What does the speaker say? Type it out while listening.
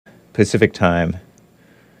Pacific time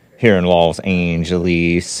here in Los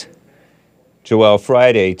Angeles. Joel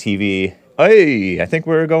Friday TV. Hey, I think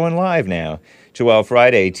we're going live now. Joel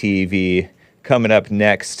Friday TV coming up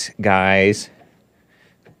next, guys.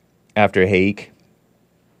 After Hake.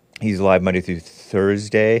 He's live Monday through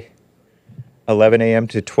Thursday, 11 a.m.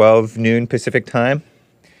 to 12 noon Pacific time.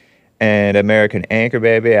 And American Anchor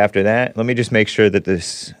Baby after that. Let me just make sure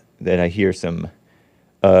that I hear some,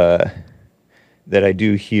 that I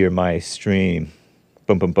do hear my stream.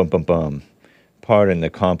 Bum, bum, bum, bum, bum. Pardon the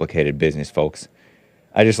complicated business, folks.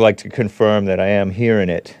 I just like to confirm that I am hearing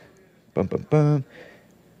it. Bum, bum, bum.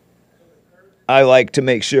 I like to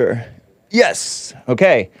make sure. Yes.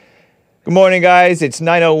 Okay. Good morning, guys. It's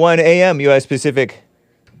 9:01 a.m. U.S. Pacific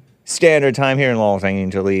Standard Time here in Los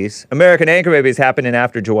Angeles. American Anchor Baby is happening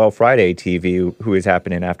after Joel Friday TV, who is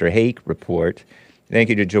happening after Hake Report. Thank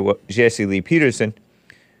you to Jesse Lee Peterson.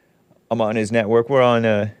 I'm on his network. We're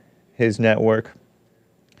on his network.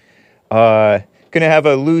 Gonna have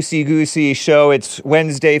a loosey-goosey show. It's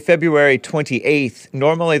Wednesday, February 28th.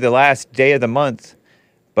 Normally the last day of the month,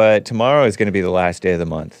 but tomorrow is going to be the last day of the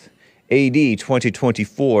month. AD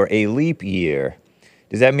 2024, a leap year.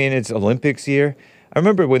 Does that mean it's Olympics year? I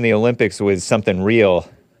remember when the Olympics was something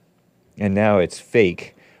real, and now it's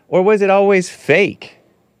fake. Or was it always fake?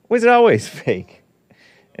 Was it always fake?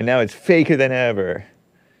 And now it's faker than ever.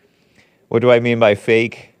 What do I mean by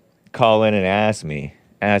fake? Call in and ask me.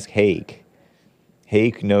 Ask Hake.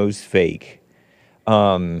 Hake knows fake.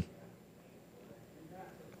 What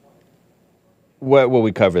will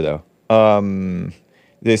we cover, though?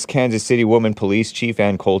 This Kansas City woman police chief,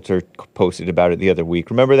 Ann Coulter, posted about it the other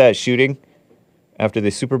week. Remember that shooting after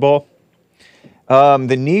the Super Bowl? The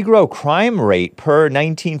Negro crime rate per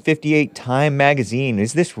 1958 Time magazine.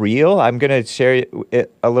 Is this real? I'm going to share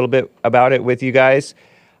a little bit about it with you guys.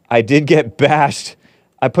 I did get bashed.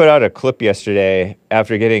 I put out a clip yesterday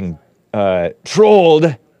after getting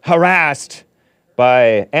trolled, harassed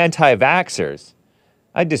by anti-vaxxers.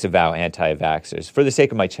 I disavow anti-vaxxers for the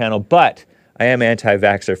sake of my channel, but I am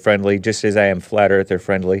anti-vaxxer friendly, just as I am flat earther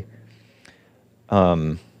friendly.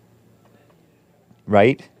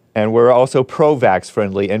 Right? And we're also pro-vax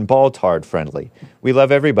friendly and ball-tard friendly. We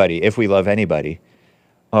love everybody if we love anybody.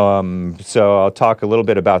 So I'll talk a little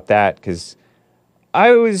bit about that because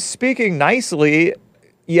I was speaking nicely,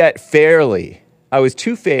 yet fairly. I was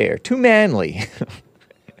too fair, too manly.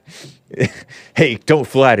 Hey, don't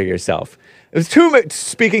flatter yourself. It was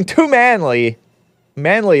speaking too manlyish,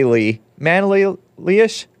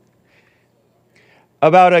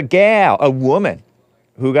 about a woman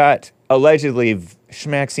who got allegedly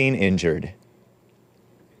Shmaxine injured.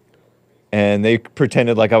 And they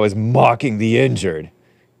pretended like I was mocking the injured.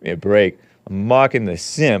 Give me a break. I'm mocking the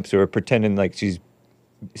simps who are pretending like she's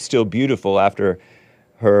still beautiful after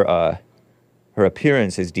her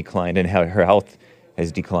appearance has declined and how her health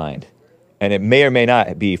has declined. And it may or may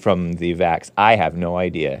not be from the vax. I have no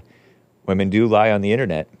idea. Women do lie on the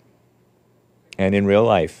internet and in real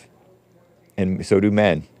life. And so do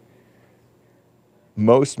men.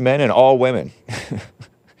 Most men and all women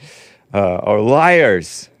are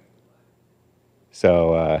liars.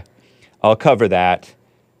 So I'll cover that.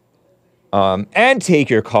 And take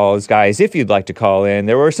your calls, guys, if you'd like to call in.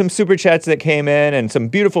 There were some super chats that came in and some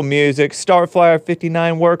beautiful music. Starflyer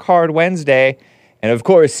 59, Work Hard Wednesday. And, of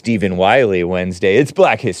course, Stephen Wiley Wednesday. It's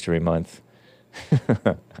Black History Month.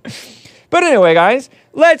 But anyway, guys,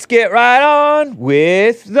 let's get right on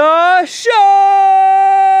with the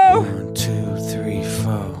show. 1, 2, 3,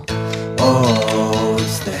 4. Oh,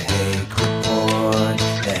 it's the Hake Report.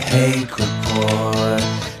 The Hake Report.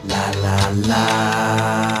 La, la,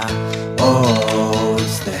 la. Oh,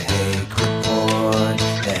 it's the Hake Report.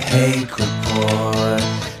 The Hake Report.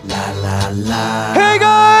 La, la, la. Hey,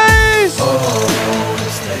 guys! Oh,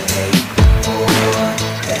 it's the Hake Report.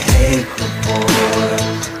 The Hake Report.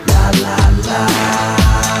 La, la, la.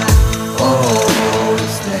 Oh,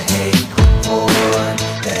 it's the Hake Report.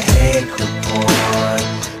 The Hake Report.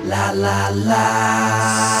 La, la,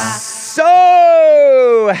 la.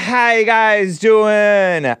 So, how you guys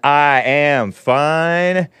doing? I am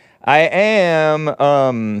fine. I am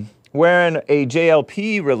wearing a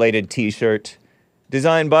JLP-related t-shirt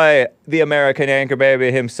designed by the American Anchor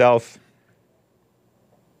Baby himself.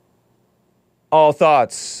 All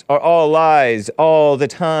thoughts are all lies all the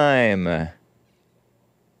time.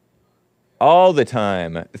 All the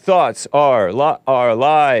time. Thoughts are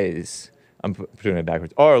lies. I'm putting it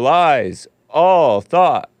backwards. Are lies. All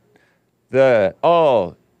thought. The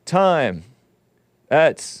all time.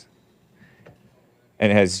 That's...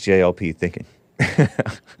 And it has JLP thinking.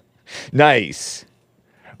 Nice.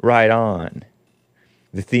 Right on.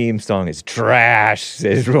 The theme song is trash,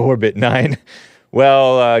 says Orbit 9.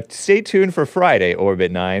 Well, stay tuned for Friday,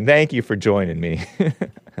 Orbit 9. Thank you for joining me.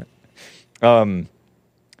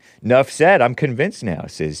 Enough said. I'm convinced now,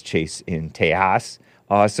 says Chase in Tejas.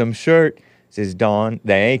 Awesome shirt, says Dawn.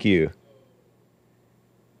 Thank you.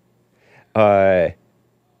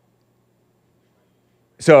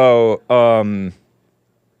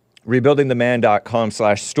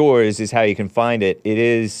 Rebuildingtheman.com/stores is how you can find it. It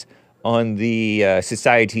is on the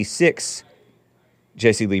Society 6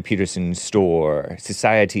 Jesse Lee Peterson store.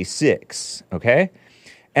 Society 6, okay?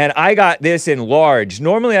 And I got this in large.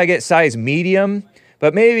 Normally I get size medium,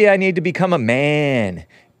 but maybe I need to become a man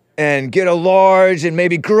and get a large and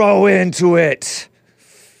maybe grow into it.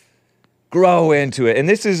 And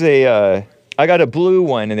this is I got a blue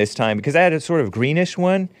one in this time because I had a sort of greenish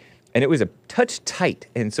one, and it was a touch tight.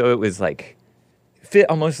 And so it was like, fit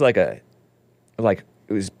almost like it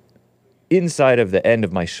was inside of the end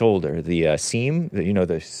of my shoulder, the seam,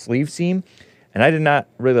 the sleeve seam. And I did not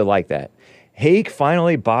really like that. Hank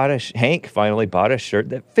finally bought a shirt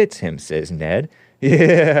that fits him, says Ned.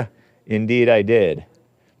 Yeah, indeed I did.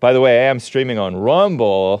 By the way, I am streaming on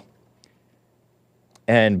Rumble.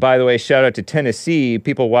 And by the way, shout out to Tennessee,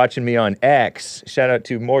 people watching me on X. Shout out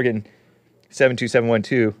to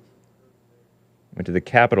Morgan72712. Went to the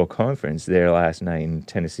Capitol Conference there last night in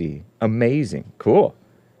Tennessee. Amazing. Cool.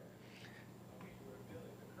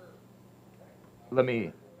 Let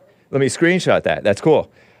me screenshot that. That's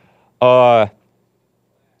cool. I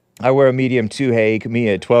wear a medium too, Hake. Me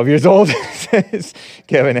at 12 years old, says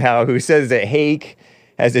Kevin Howe, who says that Hake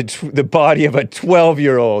has the body of a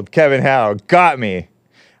 12-year-old. Kevin Howe got me.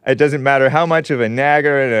 It doesn't matter how much of a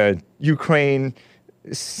nagger and a Ukraine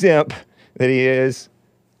simp that he is.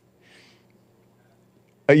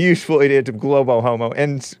 A useful idiot of globo homo.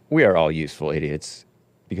 And we are all useful idiots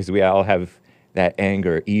because we all have that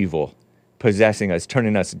anger, evil, possessing us,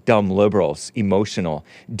 turning us dumb liberals, emotional,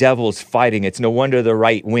 devils fighting. It's no wonder the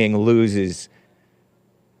right wing loses.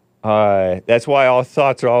 That's why all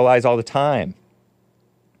thoughts are all lies all the time.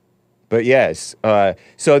 But yes,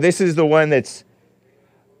 so this is the one that's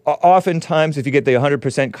oftentimes, if you get the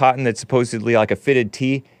 100% cotton that's supposedly like a fitted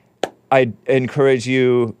tee, I'd encourage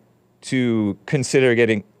you to consider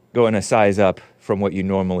going a size up from what you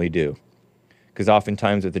normally do. Because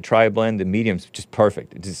oftentimes with the tri-blend, the medium's just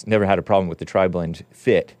perfect. It just never had a problem with the tri-blend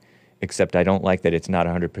fit, except I don't like that it's not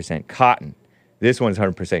 100% cotton. This one's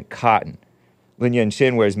 100% cotton. Lin Yun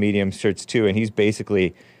Shin wears medium shirts too, and he's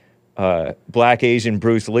basically Black Asian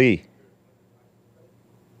Bruce Lee.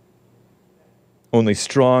 Only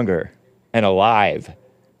stronger and alive.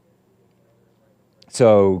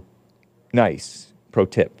 So, nice. Pro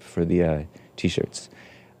tip for the t-shirts.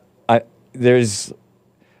 I'm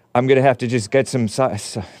going to have to just get some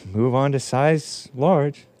size, move on to size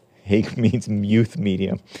large. Hake means youth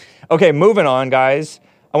medium. Okay, moving on, guys.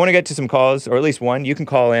 I want to get to some calls, or at least one. You can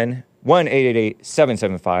call in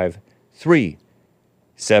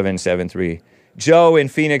 1-888-775-3773. Joe in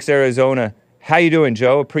Phoenix, Arizona. How you doing,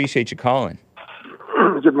 Joe? Appreciate you calling.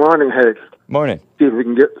 Good morning, Hank. Morning. See if we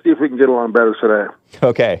can get along better today.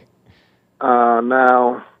 Okay.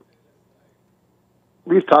 Now,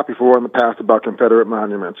 we've talked before in the past about Confederate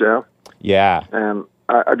monuments, yeah? Yeah. And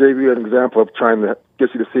I gave you an example of trying to get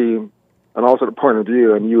you to see an alternate point of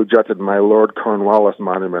view, and you rejected my Lord Cornwallis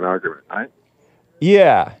monument argument, right?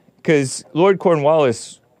 Yeah, because Lord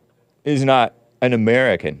Cornwallis is not an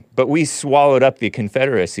American, but we swallowed up the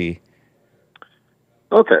Confederacy.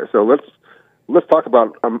 Okay, so let's talk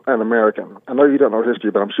about an American. I know you don't know history,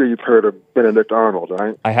 but I'm sure you've heard of Benedict Arnold,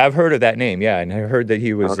 right? I have heard of that name, yeah, and I heard that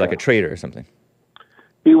he was like a traitor or something.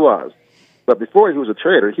 He was. But before he was a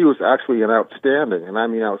traitor, he was actually an outstanding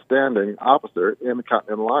officer in the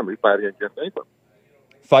Continental Army fighting against England.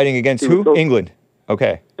 Fighting against who? England.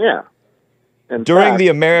 Okay. Yeah. During the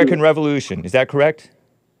American Revolution, is that correct?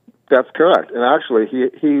 That's correct. And actually,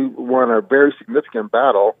 he won a very significant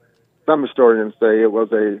battle. Some historians say it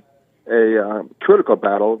was a critical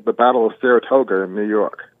battle, the Battle of Saratoga in New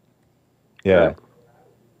York. Yeah.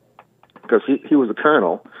 Because he was a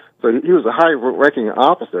colonel, so he was a high-ranking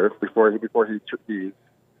officer before he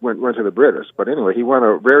went to the British. But anyway, he won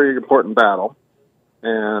a very important battle,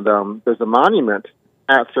 and there's a monument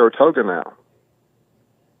at Saratoga now.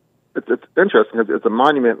 It's interesting because it's a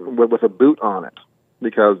monument with a boot on it,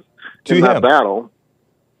 because that battle.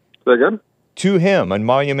 Say again? To him, a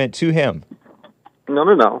monument to him.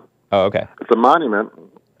 No. Oh, okay. It's a monument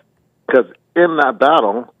because in that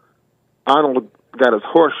battle, Arnold got his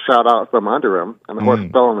horse shot out from under him, and the horse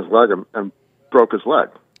fell on his leg and broke his leg.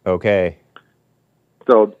 Okay.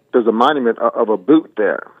 So there's a monument of a boot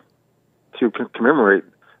there. to commemorate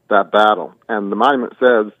that battle. And the monument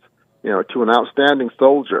says, to an outstanding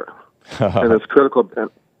soldier in this critical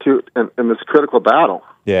in this critical battle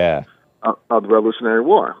Yeah. Of the Revolutionary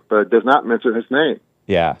War, but it does not mention his name.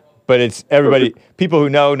 Yeah. But it's everybody, people who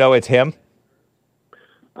know it's him.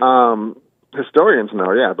 Historians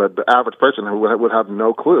know, yeah, but the average person who would have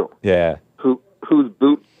no clue. Yeah. Whose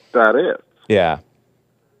boot that is. Yeah.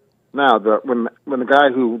 Now, when the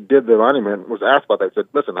guy who did the monument was asked about that, he said,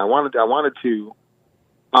 "Listen, I wanted to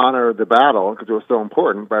honor the battle because it was so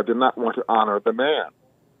important, but I did not want to honor the man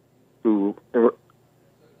who,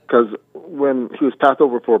 because when he was passed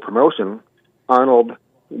over for promotion, Arnold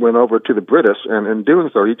went over to the British, and in doing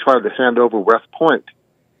so, he tried to hand over West Point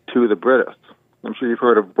to the British. I'm sure you've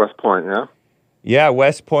heard of West Point, yeah? Yeah,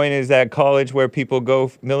 West Point is that college where people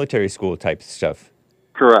go military school type stuff.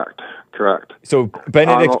 Correct. So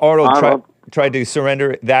Benedict Arnold tried to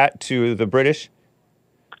surrender that to the British?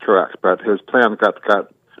 Correct, but his plan got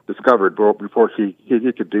discovered before he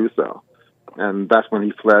could do so. And that's when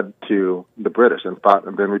he fled to the British and fought,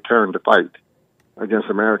 and then returned to fight against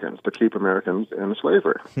Americans, to keep Americans in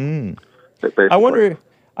slavery. I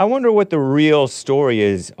wonder what the real story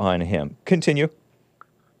is on him. Continue.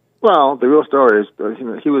 Well, the real story is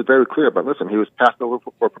he was very clear, but listen, he was passed over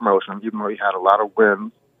for promotion, even though he had a lot of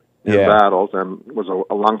wins in battles and was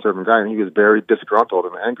a long-serving guy, and he was very disgruntled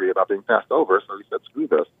and angry about being passed over, so he said, "Screw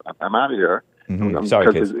this, I'm out of here."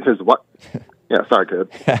 Sorry, kids. His wife, yeah, sorry,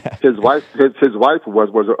 kid. His wife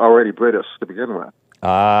was already British to begin with.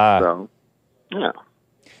 So, yeah.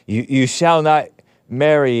 You shall not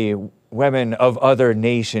marry women of other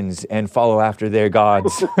nations and follow after their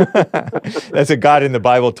gods. That's a God in the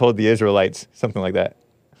Bible told the Israelites, something like that.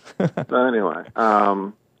 But anyway,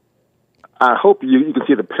 I hope you can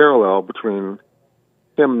see the parallel between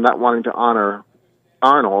him not wanting to honor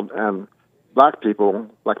Arnold and black people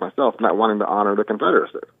like myself not wanting to honor the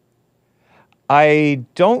Confederacy. I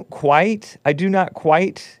do not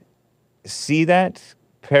quite see that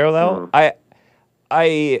parallel.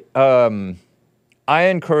 I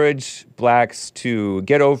encourage blacks to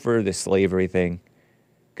get over the slavery thing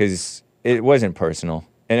because it wasn't personal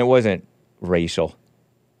and it wasn't racial.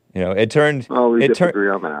 It turned. We disagree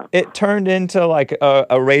on that. It turned into like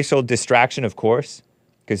a racial distraction, of course,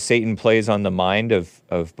 because Satan plays on the mind of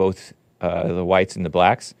both the whites and the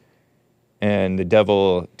blacks, and the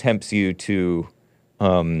devil tempts you to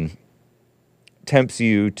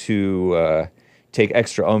take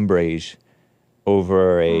extra umbrage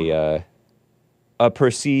over a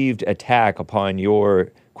perceived attack upon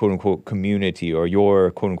your quote unquote community or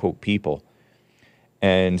your quote unquote people.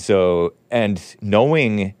 And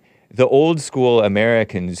knowing the old school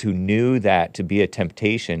Americans who knew that to be a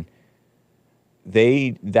temptation,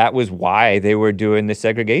 that was why they were doing the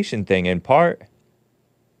segregation thing in part.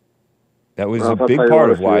 That was a big part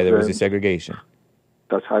of why there was a segregation.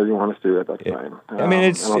 That's how you want to see it. That's fine. I mean,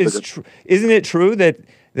 it's true. Isn't it true that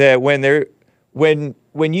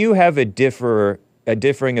when you have a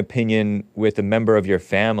differing opinion with a member of your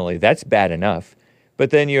family, that's bad enough.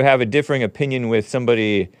 But then you have a differing opinion with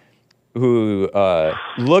somebody who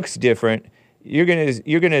looks different. You're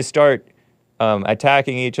gonna start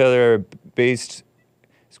attacking each other based,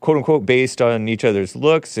 quote unquote, based on each other's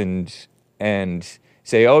looks and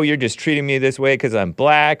say, oh, you're just treating me this way because I'm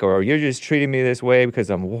black, or you're just treating me this way because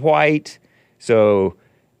I'm white. So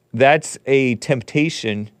that's a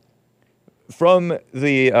temptation from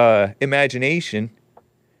the imagination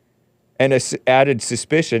and an added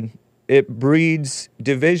suspicion. It breeds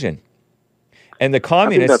division. And the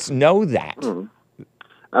communists know that.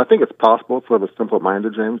 I think it's possible for the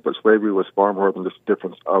simple-minded, James, but slavery was far more than just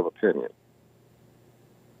difference of opinion.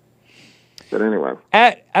 But anyway.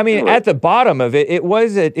 At the bottom of it, it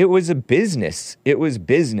was a business. It was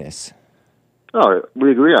business. Oh,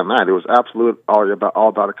 we agree on that. It was all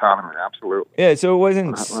about economy, absolutely. Yeah, so it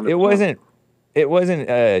wasn't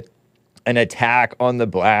an attack on the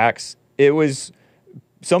blacks. It was.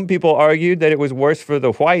 Some people argued that it was worse for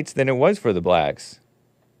the whites than it was for the blacks.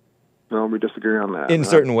 No, we disagree on that. In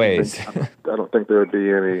certain ways. I don't think there would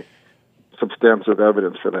be any substantive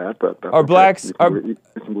evidence for that. But you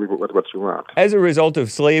can believe what you want. As a result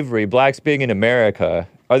of slavery, blacks being in America,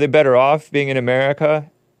 are they better off being in America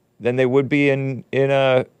than they would be in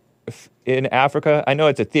Africa? I know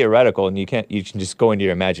it's a theoretical, and you can just go into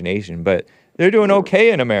your imagination, but they're doing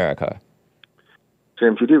okay in America.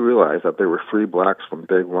 James, you do realize that they were free blacks from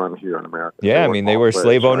day one here in America. Yeah, they were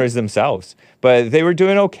slave owners themselves, but they were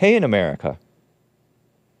doing okay in America.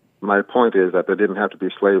 My point is that they didn't have to be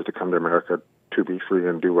slaves to come to America to be free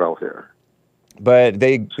and do well here. But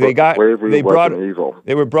they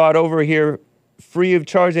were brought over here free of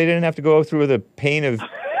charge. They didn't have to go through the pain of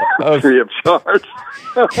free of charge.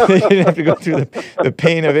 they didn't have to go through the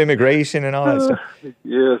pain of immigration and all that stuff.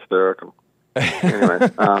 Yeah, hysterical. Anyway,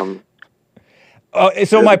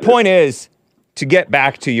 so my point is, to get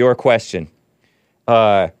back to your question,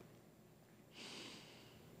 no,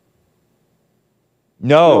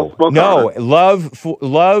 love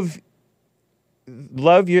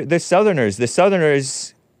the Southerners. The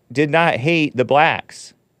Southerners did not hate the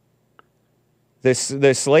blacks.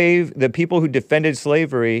 The people who defended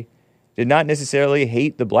slavery did not necessarily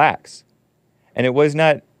hate the blacks, and it was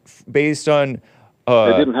not based on.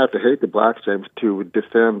 They didn't have to hate the blacks, James, to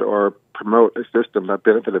defend or promote a system that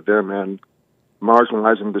benefited them and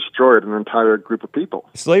marginalized and destroyed an entire group of people.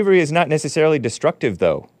 Slavery is not necessarily destructive,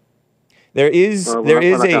 though. There is I'm not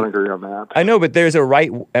gonna agree on that. I know, but there's a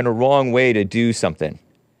right and a wrong way to do something.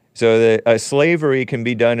 So slavery can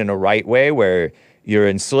be done in a right way, where you're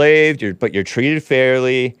enslaved, but you're treated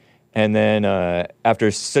fairly, and then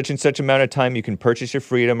after such and such amount of time, you can purchase your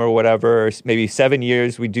freedom or whatever. Maybe 7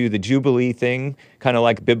 years, we do the Jubilee thing, kind of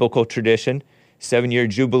like biblical tradition, 7-year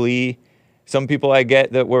Jubilee. Some people I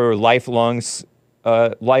get that were lifelong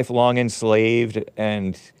enslaved,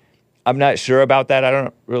 and I'm not sure about that. I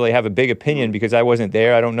don't really have a big opinion because I wasn't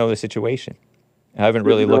there. I don't know the situation. I haven't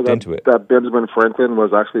really looked into it. That Benjamin Franklin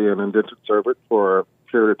was actually an indentured servant for a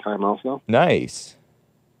period of time also. Nice.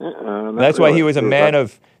 That's why he was a man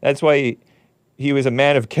of. That's why he was a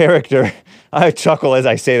man of character. I chuckle as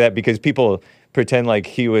I say that because people pretend like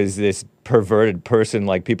he was this perverted person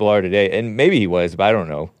like people are today, and maybe he was, but I don't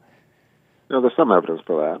know. There's some evidence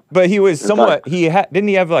for that. But he was somewhat. Didn't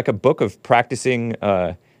he have like a book of practicing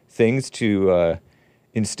things to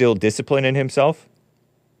instill discipline in himself?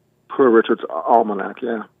 Poor Richard's Almanac,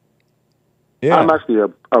 yeah. Yeah. I'm actually a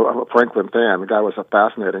Franklin fan. The guy was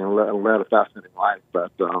fascinating and led a fascinating life.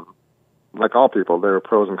 But like all people, there are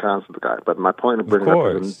pros and cons to the guy. But my point of bringing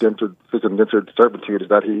up his indentured servitude is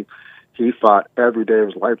that he fought every day of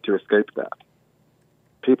his life to escape that.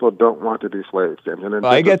 People don't want to be slaves, James. And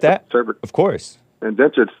I get that. Of course.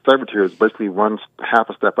 Indentured servitude is basically half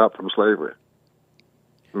a step up from slavery.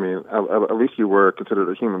 I mean, at least you were considered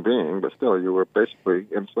a human being, but still, you were basically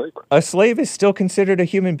in slavery. A slave is still considered a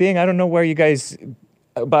human being. I don't know where you guys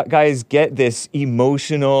get this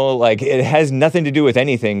emotional, like it has nothing to do with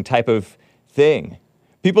anything type of thing.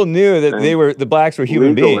 People knew that the blacks were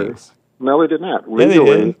human beings. No, they did not.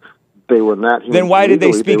 Legally, they were not human. Then why did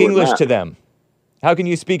they speak English to them? How can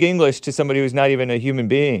you speak English to somebody who's not even a human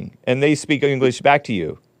being, and they speak English back to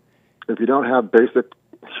you? If you don't have basic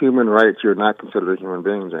human rights, you're not considered a human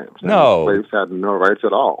being, James. No. Slaves had no rights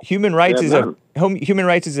at all. Human rights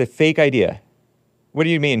is a fake idea. What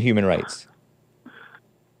do you mean, human rights?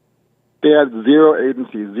 They had zero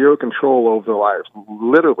agency, zero control over their lives.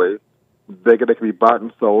 Literally, they could be bought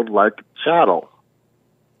and sold like chattel.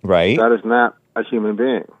 Right. That is not a human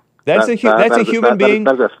being. That's a human being.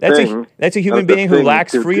 That's a human being who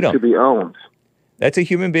lacks freedom. To be owned. That's a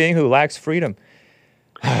human being who lacks freedom.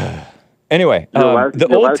 Anyway, the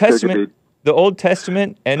Old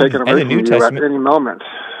Testament and the New Testament. At any moment.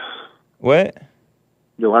 What?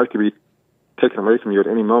 Your life could be taken away from you at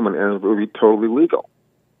any moment, and it would be totally legal.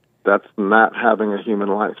 That's not having a human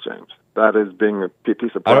life, James. That is being a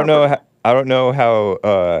piece of property. I don't know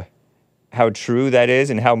how true that is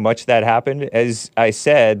and how much that happened. As I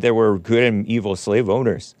said, there were good and evil slave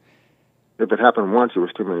owners. If it happened once, it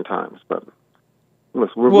was too many times. But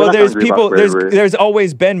listen, there's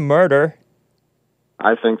always been murder.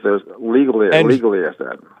 I think there's legally, I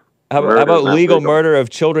said. How about legal murder of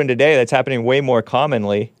children today? That's happening way more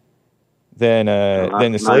commonly than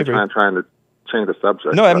the slavery. I'm trying to change the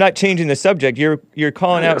subject. No, I'm not changing the subject. You're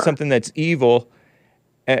calling out something that's evil,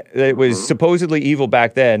 that was supposedly evil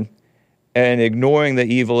back then, and ignoring the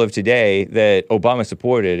evil of today that Obama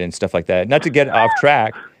supported and stuff like that. Not to get off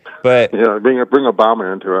track, but bring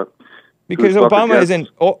Obama into it. Because Obama is an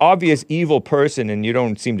obvious evil person, and you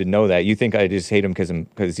don't seem to know that. You think I just hate him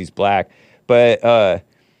because he's black. But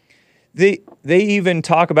they even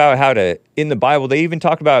talk about in the Bible, they even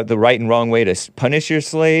talk about the right and wrong way to punish your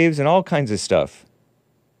slaves and all kinds of stuff.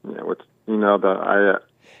 Yeah,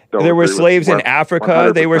 there were slaves in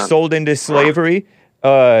Africa. 100%. They were sold into slavery.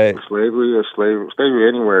 Slavery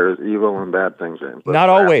anywhere is evil and bad things, James. Not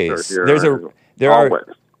always. There are.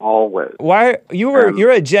 Always. Why you're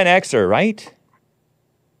a Gen Xer, right?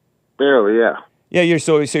 Barely, yeah. Yeah,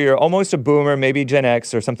 you're almost a boomer, maybe Gen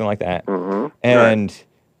X or something like that. Mm-hmm. And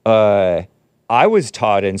I was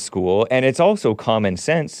taught in school, and it's also common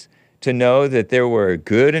sense to know that there were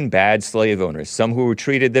good and bad slave owners. Some who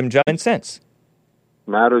treated them just sense.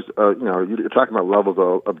 matters. You're talking about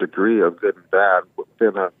levels of degree of good and bad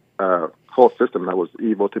within a whole system that was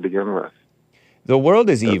evil to begin with. The world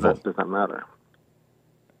is evil. Does not matter.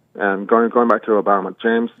 And going back to Obama,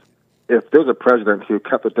 James, if there's a president who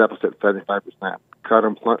cut the deficit 75%, cut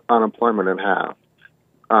unemployment in half,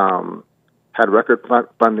 had record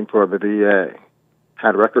funding for the VA,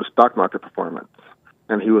 had record stock market performance,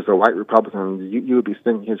 and he was a white Republican, you would be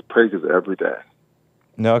singing his praises every day.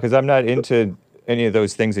 No, because I'm not into any of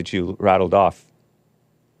those things that you rattled off.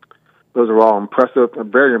 Those are all impressive,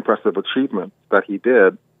 very impressive achievements that he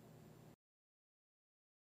did.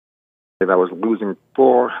 That was losing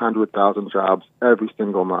 400,000 jobs every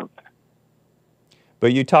single month.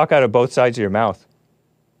 But you talk out of both sides of your mouth.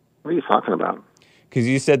 What are you talking about? Because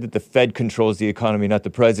you said that the Fed controls the economy, not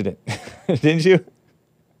the president. Didn't you?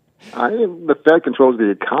 The Fed controls the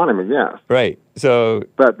economy, yes. Right. So,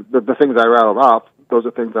 but the things I rattled off, those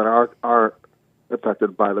are things that are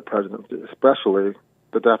affected by the presidency, especially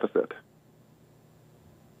the deficit.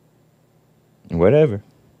 Whatever.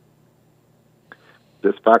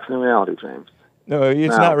 Just facts and reality, James. No,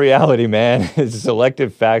 it's not reality, man. It's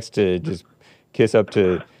selective facts to just kiss up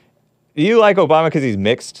to. Do you like Obama because he's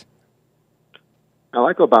mixed? I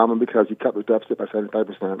like Obama because he cut the deficit by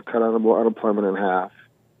 75%, cut unemployment in half,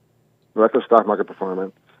 record stock market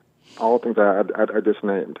performance, all the things I just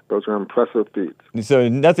named. Those are impressive feats. So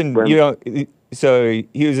nothing, so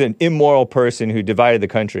he was an immoral person who divided the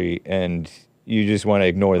country, and you just want to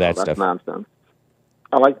ignore that stuff. That's nonsense.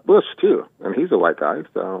 I like Bush, too, and he's a white guy,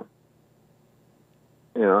 so,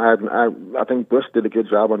 I think Bush did a good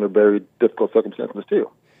job under very difficult circumstances, too.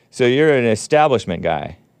 So you're an establishment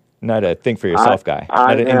guy, not a think-for-yourself guy,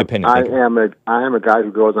 not an independent thinker. I am a guy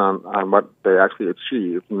who goes on what they actually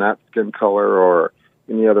achieved, not skin color or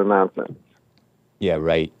any other nonsense. Yeah,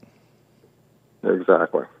 right.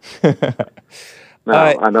 Exactly.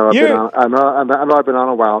 Now, I know I've been on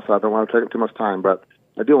a while, so I don't want to take up too much time, but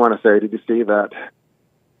I do want to say, did you see that?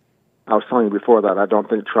 I was telling you before that I don't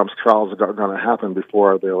think Trump's trials are going to happen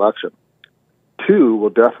before the election. Two will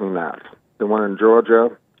definitely not. The one in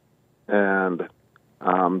Georgia and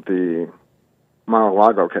the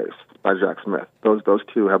Mar-a-Lago case by Jack Smith. Those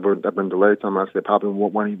two have been delayed so much they probably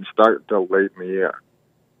won't even start until late in the year.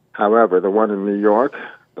 However, the one in New York,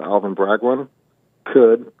 the Alvin Bragg one,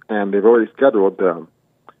 could, and they've already scheduled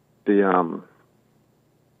the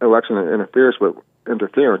election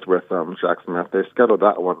interference with Jack Smith. They scheduled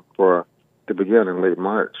that one to begin in late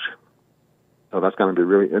March. So that's going to be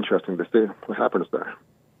really interesting to see what happens there.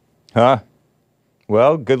 Huh?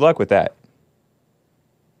 Well, good luck with that.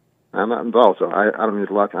 I'm not involved, so I don't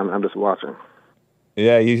need luck. I'm just watching.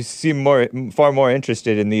 Yeah, you seem far more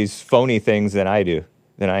interested in these phony things than I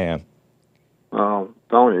am. Oh,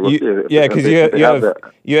 phony. We'll see. Yeah, because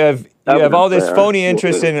you have all this phony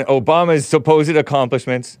interest in Obama's supposed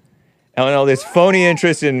accomplishments, and all this phony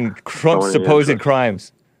interest in Trump's supposed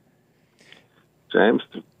crimes. James,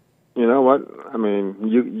 you know what? I mean,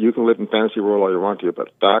 you can live in fantasy world all you want to, but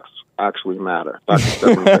facts actually matter.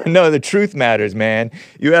 No, the truth matters, man.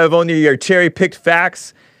 You have only your cherry-picked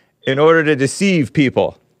facts in order to deceive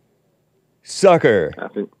people. Sucker. I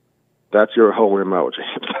think that's your whole MO,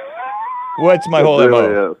 James. What's my whole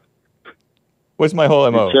MO? What's my whole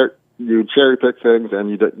MO? You cherry-pick things, and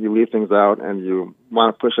you leave things out, and you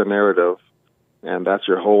want to push a narrative, and that's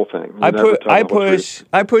your whole thing.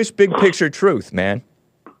 I push big picture truth, man.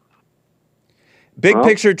 Big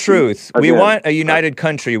picture truth. We want a united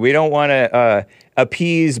country. We don't want to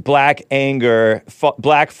appease black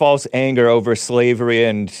false anger over slavery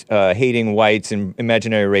and hating whites and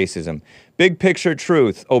imaginary racism. Big picture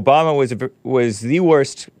truth. Obama was the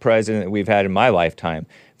worst president that we've had in my lifetime.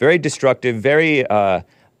 Very destructive, very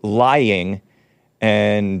lying,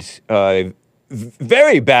 and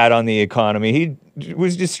very bad on the economy. He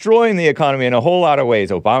was destroying the economy in a whole lot of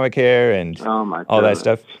ways. Obamacare and all that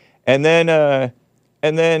stuff. And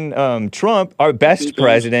then Trump, our best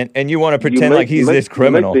president, and you want to pretend like he's this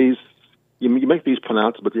criminal. You make these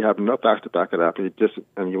pronouncements, but you have no facts to back it up.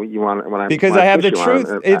 You want because I have the truth.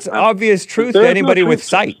 It's obvious truth to anybody with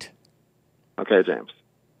sight. Okay, James.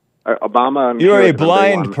 Obama. You are a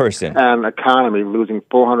blind person. An economy losing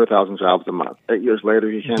 400,000 jobs a month. 8 years later,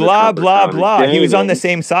 he can't. Blah blah blah. He was on the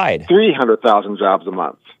same side. 300,000 jobs a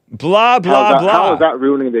month. Blah blah blah. How is that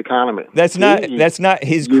ruining the economy? That's not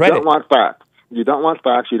his credit. You don't want facts. You don't want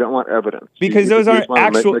facts. You don't want evidence. Because those aren't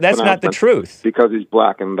actual. That's not the truth. Because he's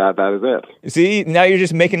black, and that is it. See, now you're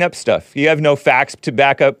just making up stuff. You have no facts to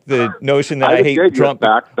back up the notion that I hate Trump,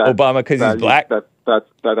 Obama, because he's black.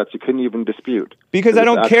 That you couldn't even dispute. Because I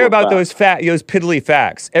don't care about those piddly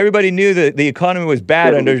facts. Everybody knew that the economy was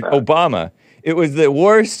bad under Obama. It was the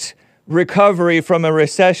worst recovery from a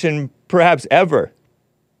recession perhaps ever,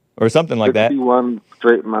 or something like that. 61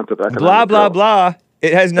 straight months of economic Blah blah growth. blah.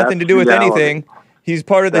 It has nothing That's to do with reality. anything. He's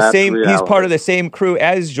part of the That's same. He's part reality. of the same crew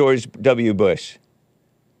as George W. Bush,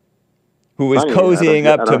 who was Funny, cozying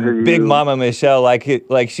I up don't to hear Big you- Mama Michelle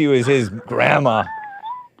like she was his grandma.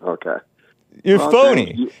 Okay. You're Well,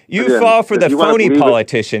 phony. James, You again, fall for if the you wanna phony believe it-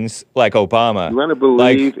 politicians like Obama, You want to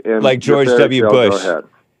believe like in George your fairy W. tale, Bush. Go ahead.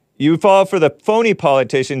 You fall for the phony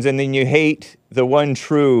politicians, and then you hate the one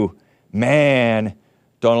true man,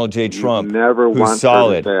 Donald J. Trump, You never who's once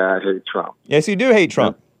solid. heard me say I hate Trump. Yes, you do hate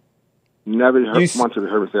Trump. Never You s- once have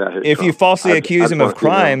heard me say I hate If Trump. you falsely I accuse just him of wanna see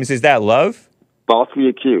him crimes, is that love? falsely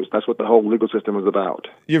accused. That's what the whole legal system is about.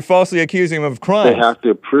 You're falsely accusing him of They crimes, have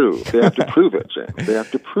to prove. They have to prove it, James. They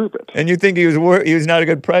have to prove it. and you think he was not a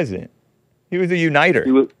good president. He was a uniter.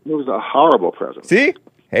 He was a horrible president. See,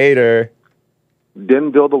 hater.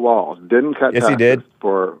 Didn't build the walls. Didn't cut Yes, he taxes did.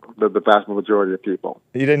 for the vast majority of people.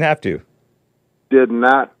 He didn't have to. Did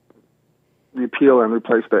not repeal and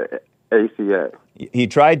replace the ACA. He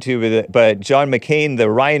tried to, but John McCain, the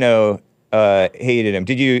rhino, hated him.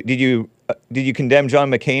 Did you condemn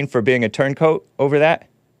John McCain for being a turncoat over that?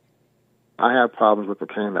 I have problems with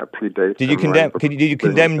McCain that predates. Did you him running condemn? for Did you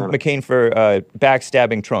condemn president. McCain for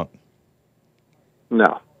backstabbing Trump?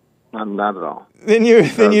 No, not at all. Then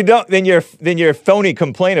your phony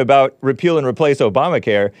complaint about repeal and replace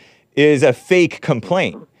Obamacare is a fake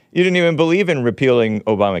complaint. You didn't even believe in repealing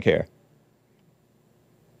Obamacare.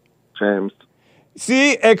 James.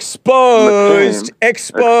 See, exposed.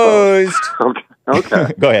 Okay.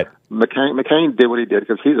 Okay. Go ahead. McCain did what he did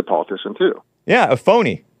because he's a politician too. Yeah, a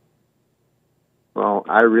phony. Well,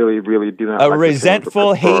 I really, really do not. A like McCain resentful,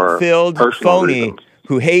 for hate-filled personal phony reasons.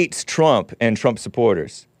 who hates Trump and Trump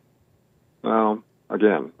supporters. Well,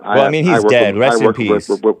 again, Well, I mean, he's dead. Rest in peace.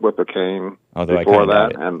 With McCain Although I before kinda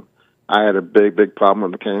doubt that, it. and I had a big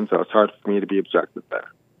problem with McCain, so it's hard for me to be objective there.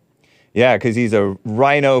 Yeah, because he's a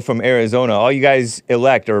rhino from Arizona. All you guys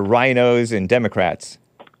elect are rhinos and Democrats.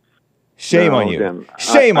 Shame No, on you. again,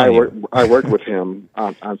 Shame on you. I worked with him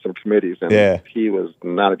on some committees, and Yeah. he was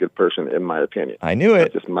not a good person, in my opinion. I knew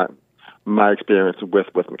it. That's just my experience with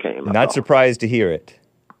McCain. that's Not all. surprised to hear it.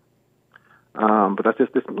 But that's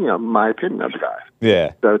just my opinion of the guy.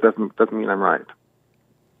 Yeah. That doesn't mean I'm right.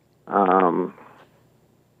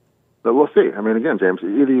 But we'll see. I mean, again, James,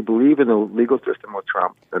 either you believe in the legal system with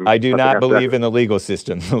Trump. And I do not believe in the legal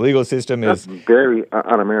system. The legal system That's is... very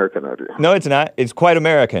un-American of you. No, it's not. It's quite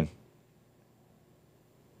American.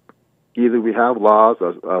 Either we have laws,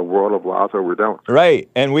 a world of laws, or we don't. Right.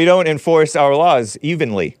 And we don't enforce our laws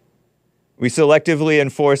evenly. We selectively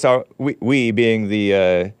enforce our... We being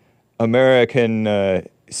the American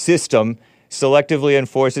system, selectively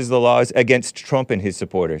enforces the laws against Trump and his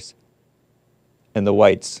supporters. And the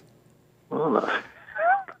whites. Well, no.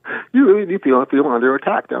 You feel under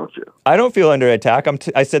attack, don't you? I don't feel under attack.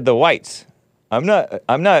 I said the whites. I'm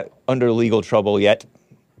not under legal trouble yet.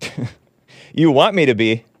 You want me to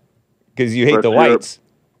be, because you hate But the you're- whites.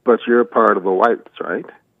 But you're part of the whites, right?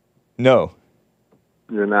 No,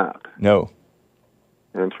 You're not. no,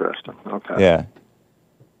 Interesting. Okay. yeah.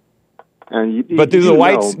 And But do the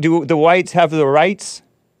whites know- do the whites have the rights?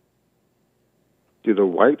 Do the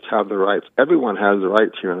whites have the rights? Everyone has the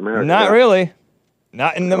rights here in America. Not yeah. really.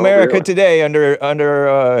 Not in America really? today.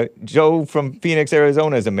 Under Joe from Phoenix,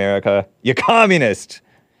 Arizona's America. You communist,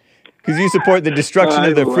 because you support the destruction I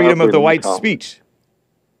of the love freedom of the when you white call- speech.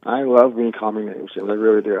 I love being calling names. I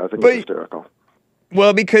really do. I think But- it's hysterical.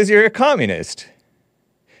 Well, because you're a communist.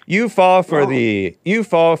 You fall for No. the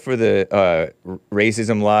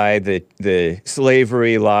racism lie, the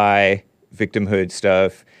slavery lie, victimhood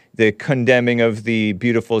stuff, the condemning of the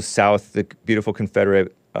beautiful South, the beautiful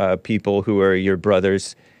Confederate people who are your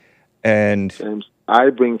brothers, and James, I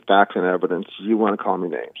bring facts and evidence. You want to call me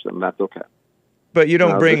names, and that's okay. but you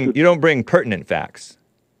don't No, bring this is- you don't bring pertinent facts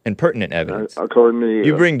and pertinent evidence. According to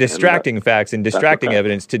You bring distracting facts and distracting okay.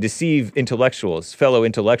 evidence to deceive intellectuals, fellow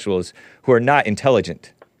intellectuals who are not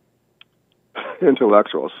intelligent.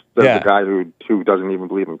 intellectuals. There's Yeah. a guy who doesn't even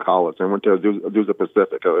believe in college and went to Azusa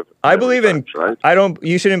Pacific. I believe in. Right? I don't.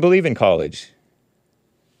 You shouldn't believe in college.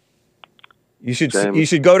 You should. James. You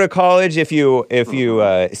should go to college if you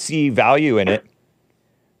see value in it.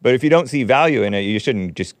 But if you don't see value in it, you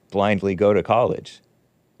shouldn't just blindly go to college.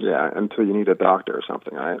 Yeah, until you need a doctor or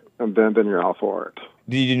something, right? And then you're all for it.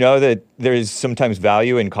 Did you know that there's sometimes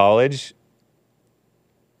value in college,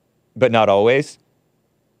 but not always?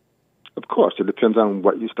 Of course, it depends on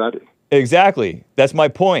what you study. Exactly. That's my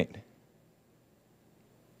point.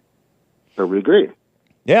 So we agree.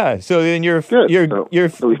 Yeah. So then Good.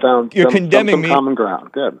 So we found you're some condemning me. common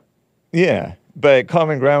ground. Good. Yeah, but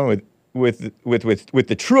common ground with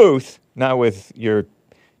the truth, not with your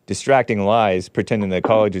distracting lies, pretending that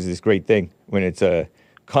college is this great thing when it's a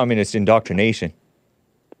communist indoctrination.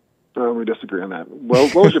 We disagree on that. Well,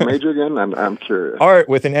 what was your major again? I'm curious. Art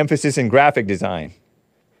with an emphasis in graphic design.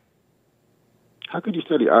 How could you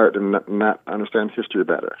study art and not understand history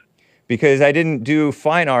better? Because I didn't do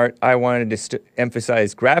fine art, I wanted to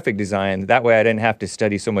emphasize graphic design. That way I didn't have to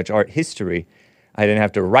study so much art history. I didn't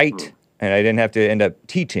have to write, and I didn't have to end up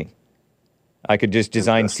teaching. I could just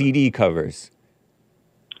design CD covers.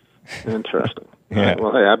 Interesting. Yeah. All right.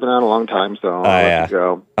 Well, hey, I've been on a long time, so I'll let you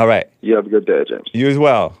go. All right. You have a good day, James. You as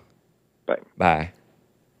well. Bye. Bye.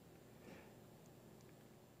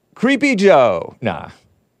 Creepy Joe. Nah.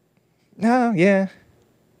 No, yeah.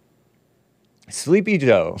 Sleepy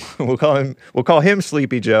Joe. We'll call him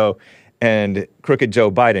Sleepy Joe, and Crooked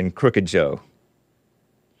Joe Biden, Crooked Joe.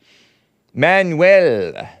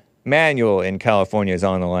 Manuel in California is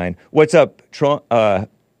on the line. What's up,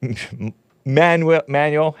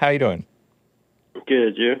 Manuel? How you doing?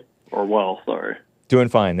 Good, you? Or well, sorry. Doing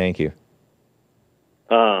fine, thank you.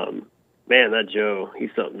 Man, that Joe,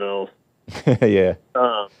 he's something else. Yeah.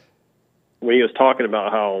 When he was talking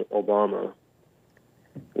about how Obama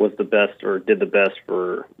was the best or did the best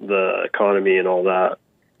for the economy and all that,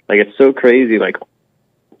 like, it's so crazy. Like,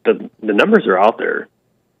 the numbers are out there.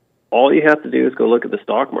 All you have to do is go look at the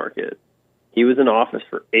stock market. He was in office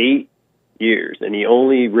for 8 years, and he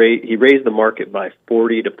raised the market by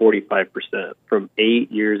 40 to 45% from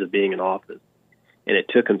 8 years of being in office. And it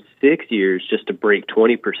took him 6 years just to break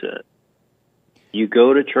 20%. You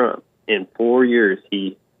go to Trump, in 4 years,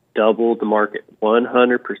 he doubled the market,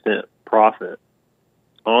 100% profit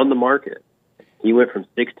on the market. He went from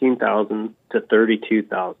 16,000 to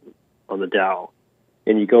 32,000 on the Dow.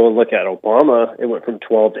 And you go and look at Obama, it went from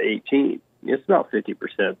 12 to 18. It's about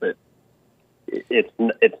 50%, but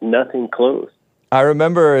it's nothing close. I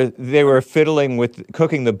remember they were fiddling with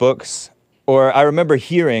cooking the books, or I remember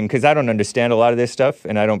hearing, because I don't understand a lot of this stuff,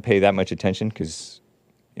 and I don't pay that much attention because,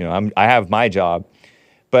 I have my job.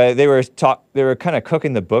 But they were kind of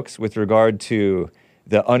cooking the books with regard to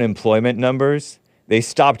the unemployment numbers. They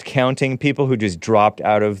stopped counting people who just dropped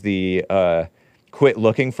out of the quit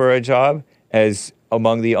looking for a job as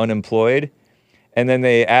among the unemployed. And then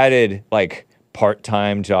they added like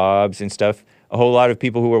part-time jobs and stuff. A whole lot of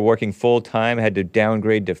people who were working full-time had to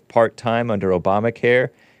downgrade to part-time under Obamacare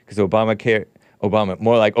because Obama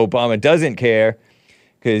doesn't care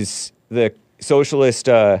because the socialist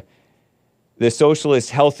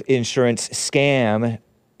health insurance scam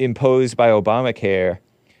imposed by Obamacare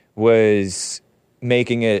was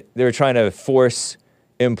making it, they were trying to force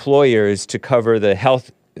employers to cover the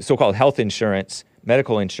so-called health insurance,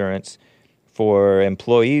 medical insurance for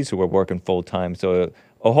employees who were working full-time. So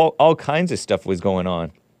all kinds of stuff was going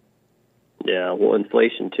on. Yeah, well,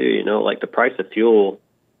 inflation too, like the price of fuel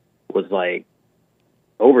was like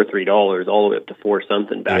over $3 all the way up to $4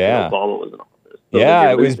 something back when Obama was in office. So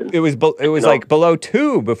it was like below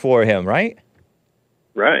 $2 before him, right?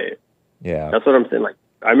 Right. Yeah. That's what I'm saying. Like,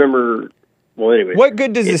 I remember, well, anyway. What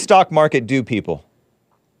good does the stock market do people?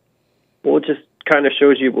 Well, it just kind of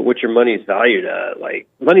shows you what your money's valued at. Like,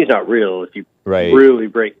 money's not real if you really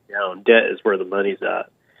break it down. Debt is where the money's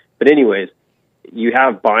at. But anyways, you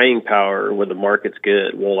have buying power when the market's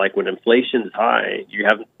good. Well, like when inflation is high, you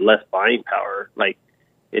have less buying power. Like,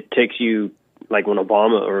 it takes you, like when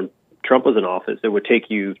Obama or Trump was in office, it would take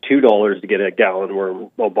you $2 to get a gallon, where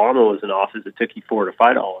Obama was in office, it took you $4 to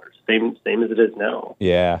 $5. Same as it is now.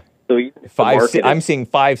 Yeah. So I'm seeing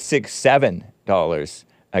 $5, $6, $7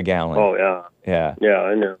 a gallon. Oh yeah. Yeah. Yeah,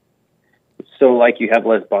 I know. So like you have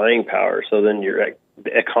less buying power, so then the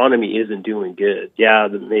economy isn't doing good. Yeah,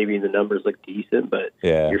 maybe the numbers look decent, but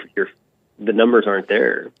the numbers aren't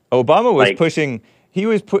there. Obama was pushing.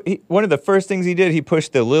 One of the first things he did, he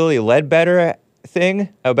pushed the Lilly Ledbetter thing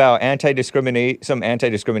about some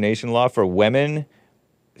anti-discrimination law for women,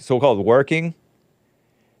 so-called working,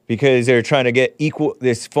 because they're trying to get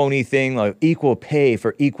this phony thing like equal pay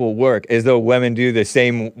for equal work, as though women do the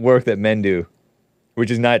same work that men do, which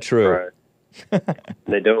is not true. Right.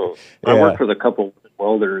 They don't. I work with a couple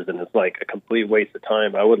welders, and it's like a complete waste of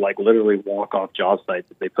time. I would like literally walk off job sites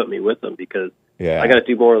if they put me with them because I got to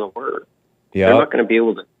do more of the work. Yeah. They're not going to be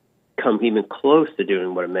able to come even close to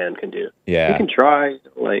doing what a man can do. Yeah. You can try,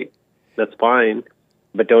 like, that's fine,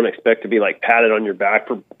 but don't expect to be like patted on your back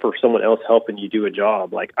for someone else helping you do a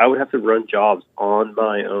job. Like, I would have to run jobs on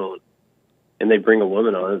my own, and they bring a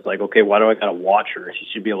woman on. It's like, okay, why do I got to watch her? She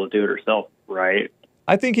should be able to do it herself, right?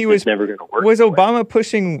 I think he It's was never going to work. Was that way. Obama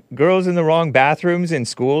pushing girls in the wrong bathrooms in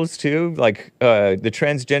schools too? Like the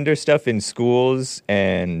transgender stuff in schools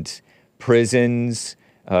and prisons,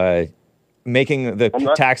 making the I'm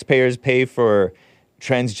not- taxpayers pay for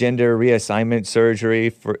transgender reassignment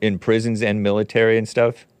surgery in prisons and military and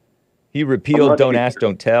stuff. He repealed not Don't too Ask, sure.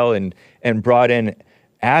 Don't Tell and brought in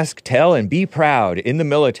Ask, Tell, and Be Proud in the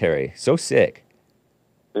military. So sick.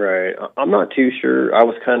 Right. I'm not too sure. I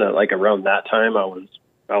was kind of like around that time. I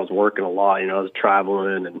was working a lot. You know, I was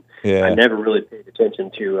traveling, and Yeah. I never really paid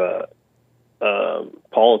attention to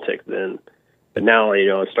politics then. But now, you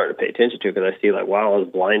know, I'm starting to pay attention to it because I see like, wow, I was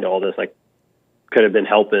blind to all this. I could have been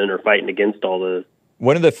helping or fighting against all this.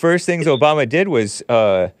 One of the first things Obama did was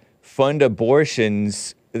fund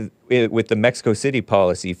abortions with the Mexico City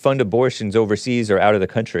policy. Fund abortions overseas or out of the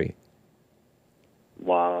country.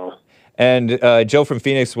 Wow. And Joe from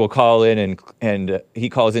Phoenix will call in, and he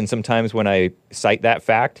calls in sometimes when I cite that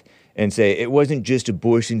fact and say, it wasn't just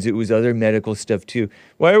abortions, it was other medical stuff too.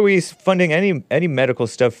 Why are we funding any medical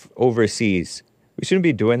stuff overseas? We shouldn't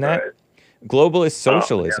be doing that. Right. Globalist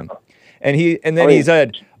socialism. yeah. And then he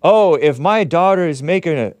said, oh, if my daughters make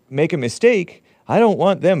a mistake, I don't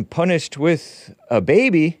want them punished with a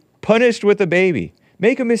baby. Punished with a baby.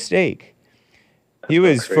 Make a mistake. He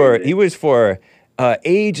was for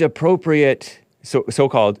age appropriate,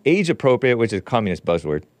 so-called age appropriate, which is a communist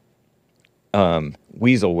buzzword,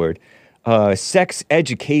 weasel word, sex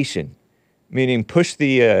education, meaning push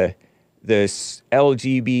the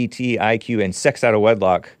LGBTIQ and sex out of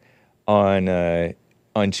wedlock on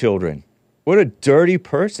children. What a dirty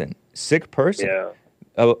person, sick person. Yeah.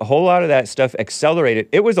 A whole lot of that stuff accelerated.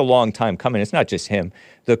 It was a long time coming. It's not just him.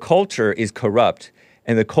 The culture is corrupt,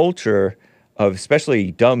 and the culture of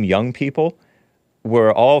especially dumb young people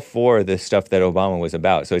were all for the stuff that Obama was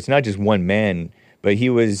about. So it's not just one man, but he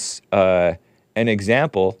was an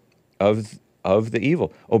example of the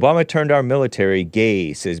evil. Obama turned our military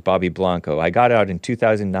gay, says Bobby Blanco. I got out in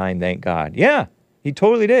 2009, thank God. Yeah, he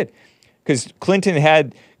totally did. Because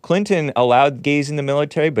Clinton allowed gays in the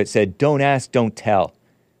military, but said, don't ask, don't tell.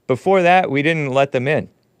 Before that, we didn't let them in.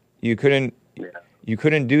 You couldn't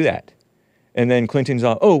do that. And then Clinton's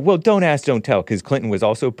all, oh, well, don't ask, don't tell, because Clinton was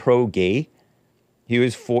also pro-gay. He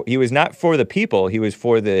was not for the people, he was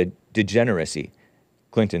for the degeneracy.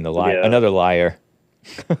 Clinton, the liar, another liar.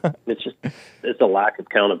 It's a lack of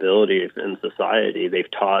accountability in society.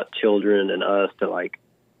 They've taught children and us to like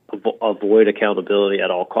avoid accountability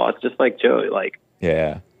at all costs, just like Joe. Like,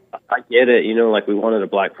 yeah, I get it. You know, like we wanted a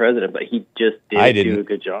black president, but he just didn't do a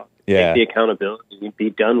good job. Yeah, take the accountability, be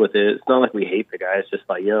done with it. It's not like we hate the guy. It's just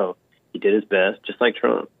like, he did his best, just like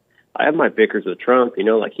Trump. I have my bickers with Trump. You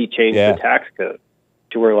know, like he changed the tax code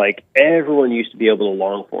to where like everyone used to be able to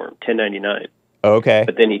long form 1099. Okay.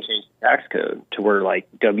 But then he changed the tax code to where like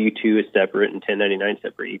W-2 is separate and 1099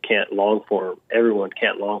 separate. You can't long form. Everyone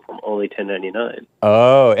can't long form, only 1099.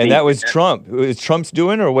 Oh, and that was Trump. Was Trump's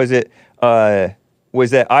doing, or was that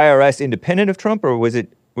IRS independent of Trump, or was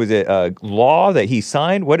it a law that he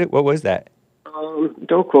signed? What was that?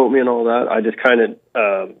 Don't quote me on all that. I just kind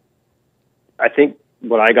of, I think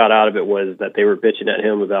what I got out of it was that they were bitching at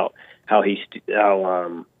him about how he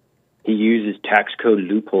uses tax code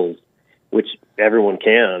loopholes, which everyone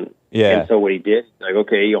can. Yeah. And so what he did, like,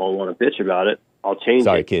 okay, you all want to bitch about it, I'll change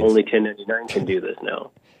it. Kids. Only 1099 can do this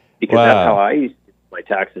now. Because that's how I used to do my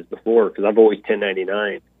taxes before, because I've always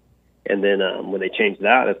 1099. And then when they changed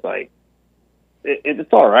that, it's like,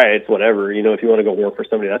 it's all right. It's whatever. You know, if you want to go work for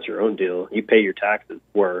somebody, that's your own deal. You pay your taxes.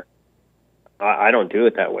 Where I don't do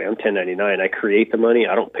it that way. I'm 1099. I create the money.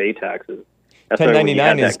 I don't pay taxes. That's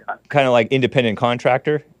 1099 is kind of like independent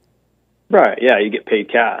contractor? Right, yeah. You get paid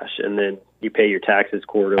cash, and then you pay your taxes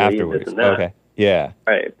quarterly afterwards. And this and that. Okay, yeah.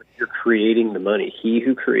 Right, but you're creating the money. He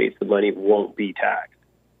who creates the money won't be taxed.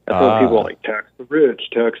 That's why people are like, tax the rich,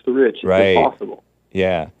 tax the rich. It's impossible.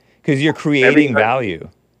 Yeah, because you're creating value.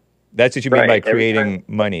 That's what you mean by creating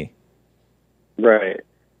money. Right.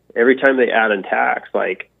 Every time they add in tax,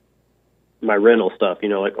 like my rental stuff, you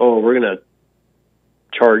know, like, oh, we're going to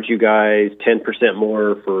charge you guys 10%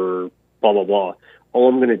 more for blah, blah, blah. All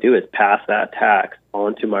I'm going to do is pass that tax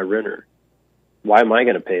on to my renter. Why am I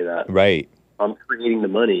going to pay that? Right. I'm creating the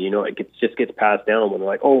money. You know, just gets passed down when they're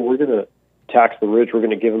like, oh, we're going to tax the rich. We're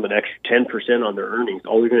going to give them an extra 10% on their earnings.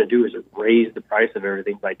 All we're going to do is raise the price of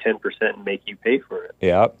everything by 10% and make you pay for it.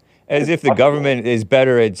 Yep. As if the government is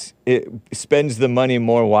better, it spends the money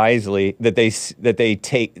more wisely. That they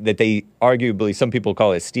arguably, some people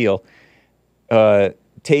call it steal.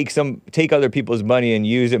 Take other people's money and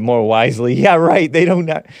use it more wisely. Yeah, right. They don't.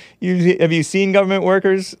 Have you seen government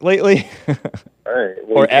workers lately? Right.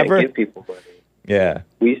 Well, or you can't ever? give people money. Yeah.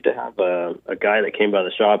 We used to have a guy that came by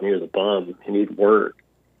the shop, and he was a bum, and he'd work,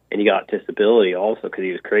 and he got disability also because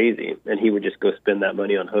he was crazy, and he would just go spend that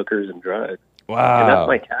money on hookers and drugs. Wow. And that's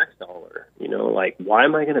my tax dollar. Like, why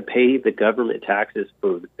am I going to pay the government taxes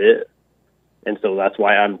for this? And so that's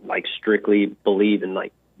why I'm like strictly believe in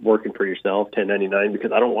like working for yourself, 1099,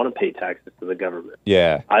 because I don't want to pay taxes to the government.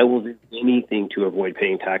 Yeah. I will do anything to avoid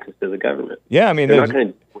paying taxes to the government. Yeah, I mean, They're not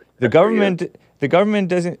going to. the government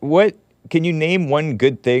doesn't. What can you name one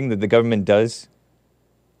good thing that the government does?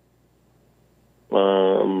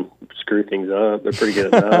 Screw things up. They're pretty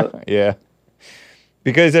good at that. Yeah,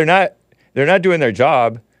 because they're not doing their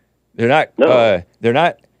job. They're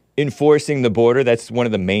not enforcing the border. That's one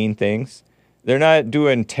of the main things. They're not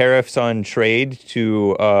doing tariffs on trade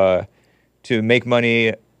to make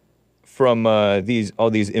money from all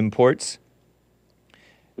these imports.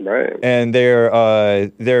 Right. And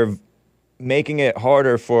they're making it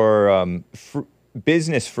harder for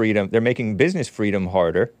business freedom. They're making business freedom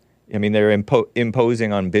harder. I mean, they're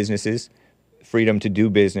imposing on businesses freedom to do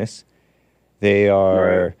business. They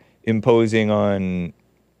are imposing on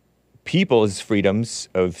people's freedoms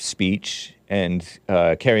of speech and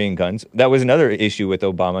carrying guns. That was another issue with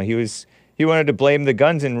Obama. He wanted to blame the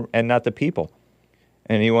guns and not the people.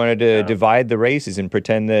 And he wanted to divide the races and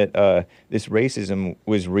pretend that this racism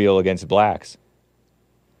was real against blacks.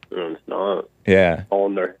 No, it's not. Yeah. All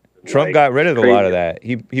in there. Trump got rid of a lot of that.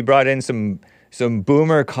 He brought in some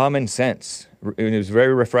boomer common sense. It was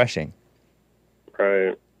very refreshing.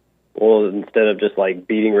 Right. Well, instead of just like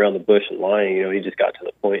beating around the bush and lying, he just got to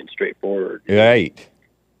the point and straightforward. Right.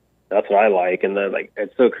 That's what I like. And then, like,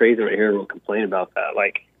 it's so crazy when I hear everyone complain about that.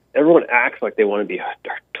 Like, everyone acts like they want to be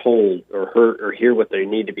told or heard or hear what they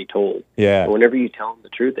need to be told. Yeah. And whenever you tell them the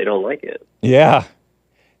truth, they don't like it. Yeah.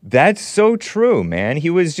 That's so true, man.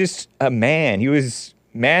 He was just a man. He was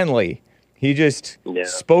manly. He just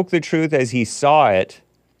spoke the truth as he saw it,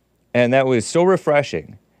 and that was so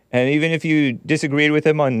refreshing. And even if you disagreed with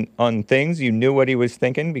him on things, you knew what he was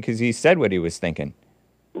thinking because he said what he was thinking.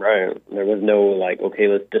 Right. There was no, like, okay,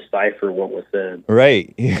 let's decipher what was said.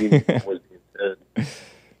 Right. What was being said.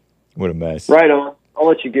 What a mess. Right on. I'll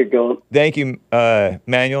let you get going. Thank you,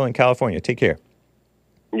 Manuel in California. Take care.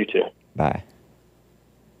 You too. Bye.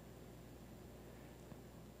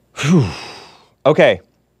 Whew. Okay.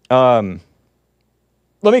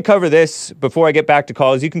 Let me cover this before I get back to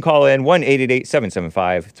calls. You can call in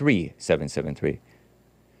 1-888-775-3773.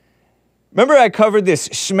 Remember I covered this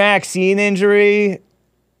Shmaxine injury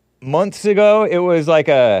months ago? It was like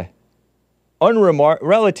a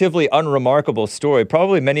relatively unremarkable story.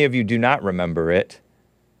 Probably many of you do not remember it.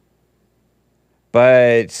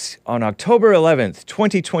 But on October 11th,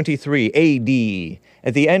 2023 AD,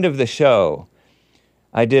 at the end of the show,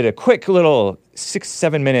 I did a quick little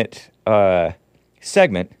 6-7 minute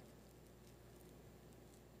segment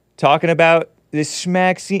talking about this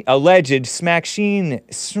alleged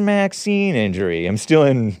Shmaxine injury. I'm still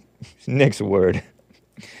in Nick's word.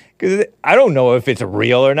 Because I don't know if it's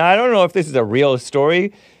real or not. I don't know if this is a real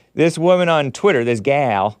story. This woman on Twitter, this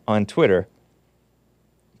gal on Twitter,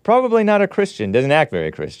 probably not a Christian, doesn't act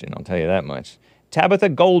very Christian, I'll tell you that much.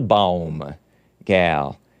 Tabitha Goldbaum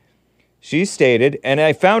gal. She stated, and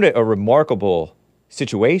I found it a remarkable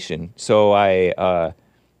situation, so I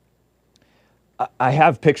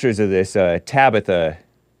have pictures of this Tabitha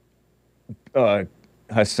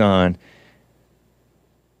Hassan.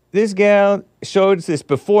 This gal showed this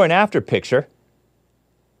before and after picture,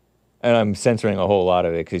 and I'm censoring a whole lot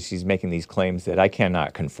of it because she's making these claims that I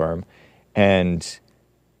cannot confirm, and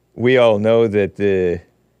we all know that the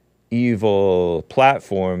evil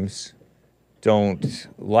platforms don't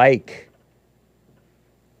like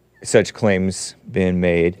such claims being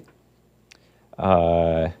made.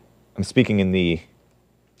 I'm speaking they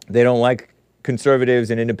don't like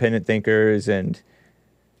conservatives and independent thinkers and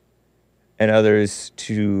others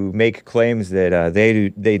to make claims that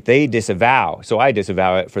they disavow. So I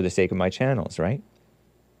disavow it for the sake of my channels, right?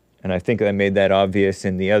 And I think I made that obvious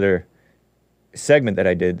in the other segment that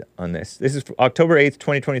I did on this. This is October 8th,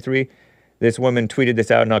 2023. This woman tweeted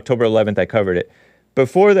this out on October 11th. I covered it.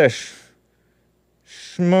 Before the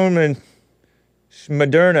Moderna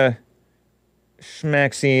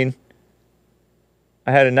Shmaxine,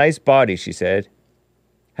 I had a nice body, she said.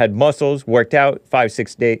 Had muscles, worked out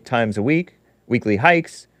 5-6 times a week, weekly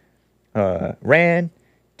hikes, ran,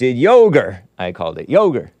 did yoga. I called it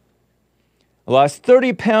yoga. I lost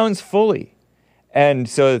 30 pounds fully. And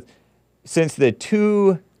so since the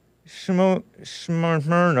two Shmaxines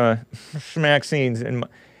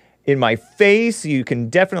in my face, you can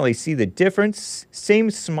definitely see the difference. Same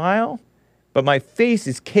smile, but my face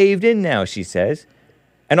is caved in now, she says.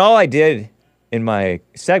 And all I did in my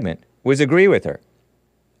segment was agree with her.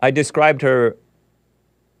 I described her,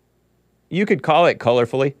 you could call it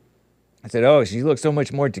colorfully. I said, oh, she looks so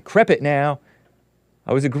much more decrepit now.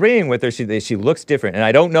 I was agreeing with her. She looks different. And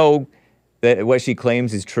I don't know that what she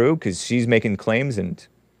claims is true because she's making claims and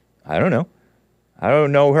I don't know. I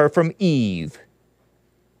don't know her from Eve.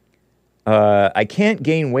 I can't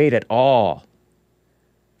gain weight at all.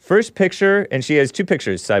 First picture, and she has two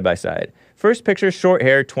pictures side by side. First picture, short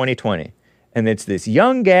hair, 2020. And it's this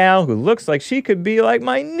young gal who looks like she could be like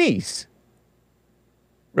my niece.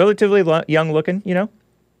 Relatively young looking, you know.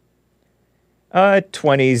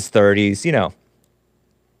 20s, 30s, you know.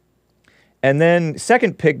 And then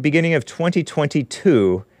second pic, beginning of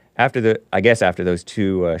 2022, after those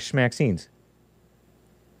two Shmaxines.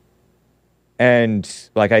 And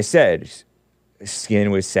like I said,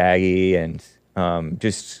 skin was saggy and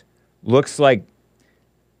just looks like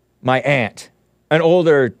my aunt, an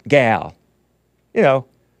older gal. You know,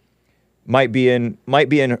 might be in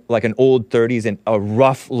like an old 30s and a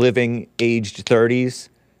rough living aged 30s,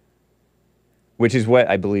 which is what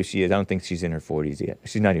I believe she is. I don't think she's in her 40s yet.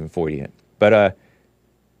 She's not even 40 yet. But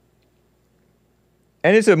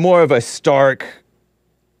and it's more of a stark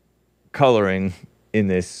coloring in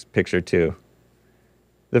this picture too.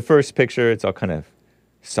 The first picture, it's all kind of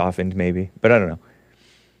softened maybe, but I don't know.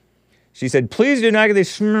 She said, please do not get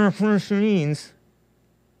these machines.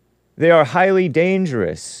 They are highly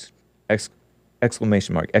dangerous.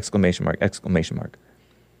 Exclamation mark, exclamation mark, exclamation mark.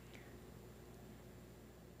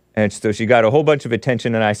 And so she got a whole bunch of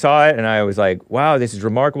attention, and I saw it, and I was like, wow, this is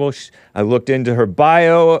remarkable. I looked into her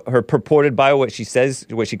bio, her purported bio, what she says,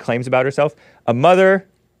 what she claims about herself. A mother,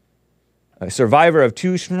 a survivor of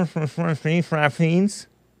two Shmaxines.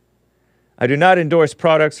 I do not endorse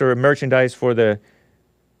products or merchandise for the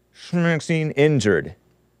Shmaxine injured.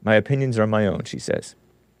 My opinions are my own, she says.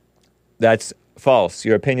 That's false.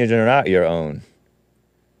 Your opinions are not your own.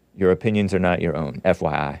 Your opinions are not your own,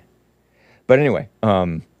 FYI. But anyway,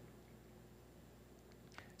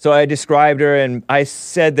 so I described her, and I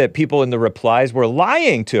said that people in the replies were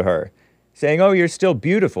lying to her, saying, oh, you're still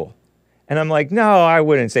beautiful. And I'm like, no, I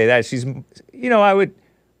wouldn't say that. She's, I would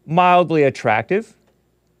mildly attractive,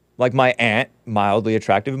 like my aunt, mildly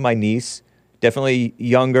attractive, my niece, definitely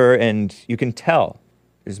younger, and you can tell.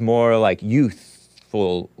 There's more like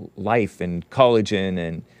youthful life and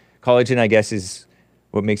collagen, I guess, is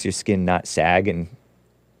what makes your skin not sag and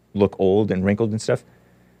look old and wrinkled and stuff.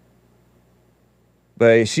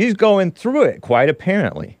 But she's going through it, quite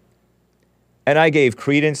apparently. And I gave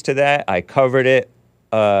credence to that. I covered it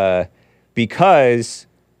because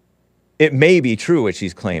it may be true what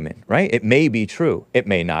she's claiming, right? It may be true. It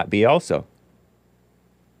may not be also.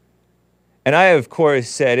 And I, of course,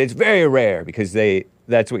 said it's very rare because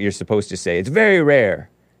that's what you're supposed to say. It's very rare.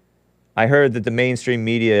 I heard that the mainstream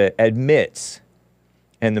media admits,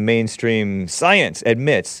 and the mainstream science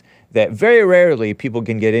admits, that very rarely people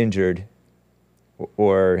can get injured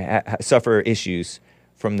or suffer issues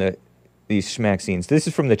from these Shmaxines. This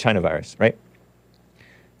is from the China virus, right?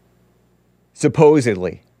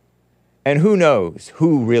 Supposedly. And who knows?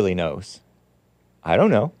 Who really knows? I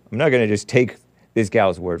don't know. I'm not going to just take this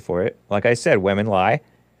gal's word for it. Like I said, women lie.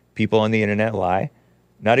 People on the internet lie.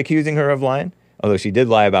 Not accusing her of lying, although she did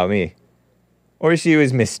lie about me. Or she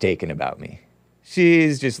was mistaken about me.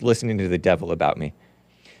 She's just listening to the devil about me.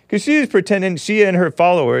 Because she was pretending she and her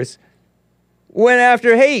followers went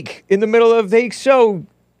after Hake in the middle of Hake's show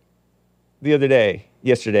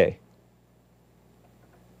yesterday.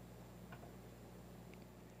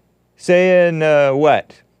 Saying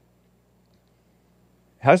what?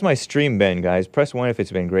 How's my stream been, guys? Press 1 if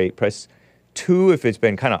it's been great. Press 2 if it's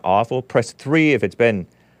been kind of awful. Press 3 if it's been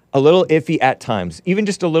a little iffy at times. Even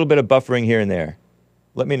just a little bit of buffering here and there.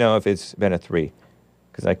 Let me know if it's been a 3.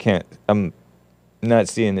 Because I'm not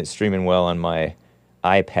seeing it streaming well on my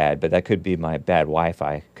iPad, but that could be my bad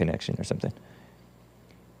Wi-Fi connection or something.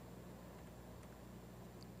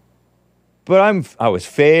 But I was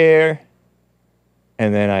fair.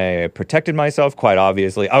 And then I protected myself, quite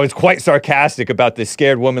obviously. I was quite sarcastic about the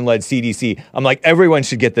scared woman-led CDC. I'm like, everyone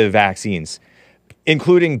should get the vaccines,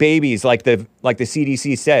 including babies, like the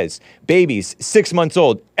CDC says. Babies, 6 months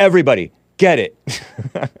old, everybody, get it.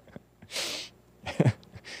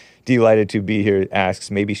 Delighted to be here, asks,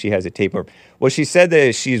 maybe she has a tapeworm. Well, she said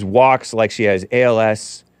that she walks like she has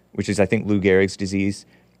ALS, which is, I think, Lou Gehrig's disease,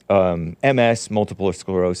 MS, multiple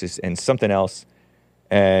sclerosis, and something else.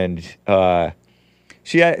 And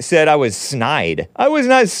she said I was snide. I was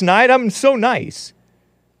not snide. I'm so nice.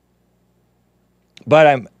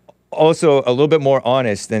 But also a little bit more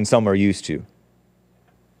honest than some are used to.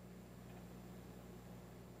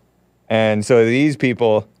 And so these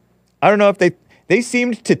people, I don't know if they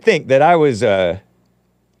seemed to think that I was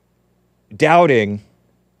doubting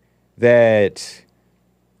that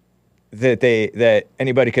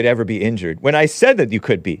anybody could ever be injured. When I said that you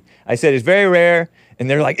could be, I said it's very rare, and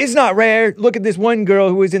they're like, it's not rare. Look at this one girl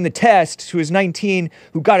who was in the test, who was 19,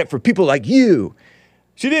 who got it for people like you.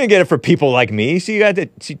 She didn't get it for people like me. She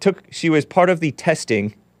was part of the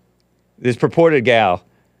testing. This purported gal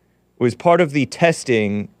was part of the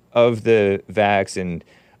testing of the vax, and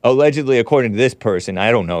allegedly, according to this person,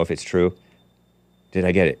 I don't know if it's true. Did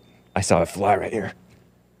I get it? I saw it fly right here.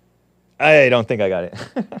 I don't think I got it.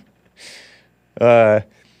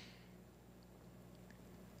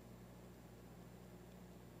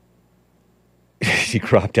 She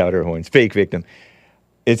cropped out her horns. Fake victim.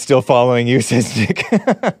 It's still following you, says Nick.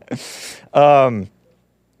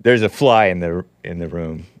 There's a fly in the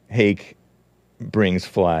room. Hake brings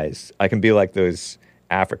flies. I can be like those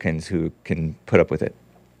Africans who can put up with it.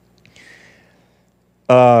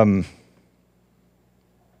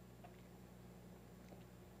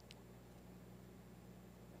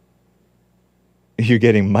 You're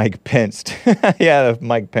getting Mike Penced. Yeah,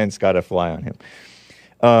 Mike Pence got a fly on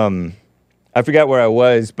him. I forgot where I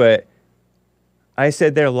was, but I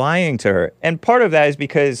said they're lying to her. And part of that is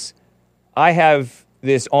because I have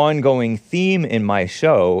this ongoing theme in my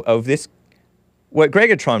show of this, what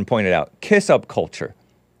Gregatron pointed out, kiss-up culture.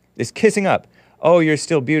 This kissing up. Oh, you're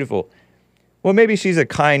still beautiful. Well, maybe she's a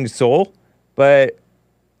kind soul, but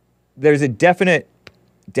there's a definite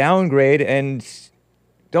downgrade, and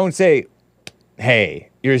don't say, hey,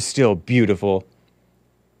 you're still beautiful.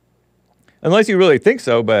 Unless you really think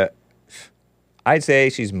so, but I'd say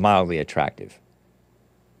she's mildly attractive.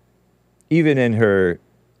 Even in her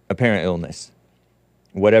apparent illness.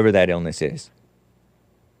 Whatever that illness is.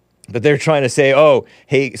 But they're trying to say, oh,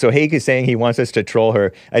 Hake is saying he wants us to troll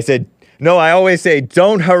her. I said, no, I always say,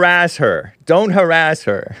 don't harass her. Don't harass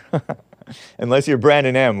her. Unless you're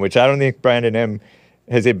Brandon M., which I don't think Brandon M.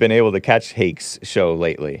 has been able to catch Hake's show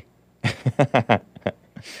lately.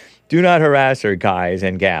 Do not harass her, guys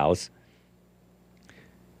and gals.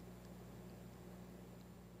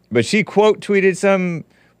 But she quote tweeted some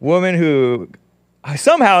woman who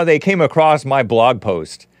somehow they came across my blog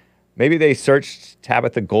post. Maybe they searched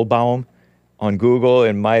Tabitha Goldbaum on Google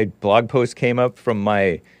and my blog post came up from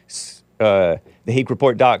my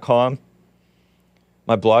thehakereport.com.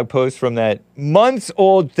 My blog post from that months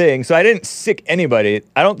old thing. So I didn't sick anybody.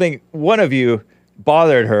 I don't think one of you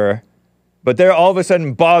bothered her, but they're all of a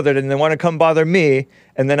sudden bothered and they want to come bother me.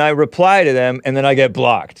 And then I reply to them and then I get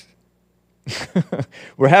blocked.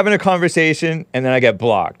 We're having a conversation and then I get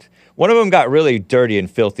blocked. One of them got really dirty and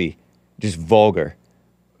filthy, just vulgar.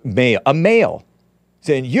 A male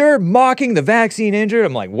saying, you're mocking the vaccine injured.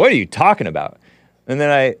 I'm like, what are you talking about? And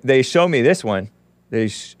then they show me this one. They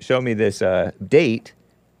show me this date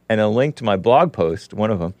and a link to my blog post, one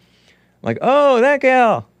of them. I'm like, oh, that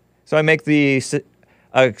gal. So I make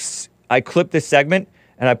I clip this segment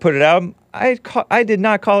and I put it out. I did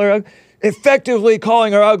not call her ugly. Effectively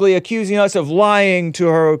calling her ugly, accusing us of lying to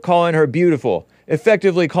her, calling her beautiful.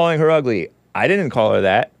 Effectively calling her ugly. I didn't call her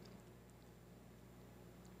that.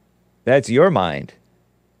 That's your mind.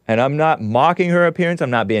 And I'm not mocking her appearance.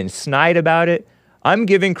 I'm not being snide about it. I'm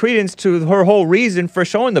giving credence to her whole reason for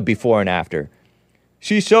showing the before and after.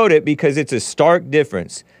 She showed it because it's a stark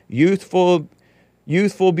difference. Youthful,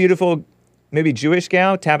 beautiful, maybe Jewish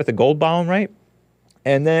gal, Tabitha Goldbaum, right?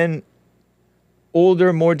 And then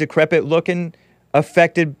older, more decrepit looking,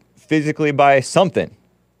 affected physically by something.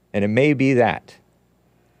 And it may be that.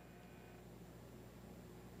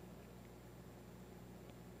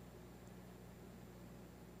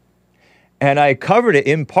 And I covered it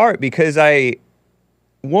in part because I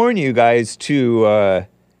warn you guys to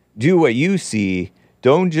do what you see.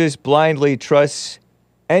 Don't just blindly trust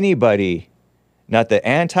anybody. Not the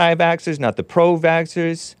anti-vaxxers, not the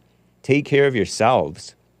pro-vaxxers. Take care of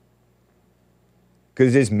yourselves.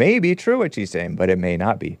 Because this may be true what she's saying, but it may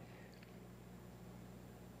not be.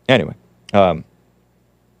 Anyway. So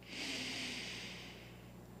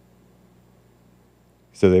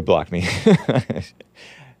they blocked me.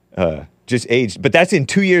 Just aged. But that's in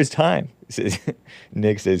 2 years' time.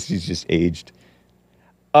 Nick says she's just aged.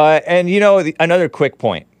 And, another quick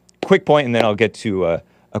point. Quick point, and then I'll get to a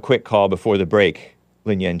quick call before the break.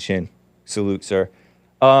 Lin Yen Chin. Salute, sir.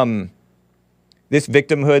 This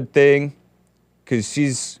victimhood thing, because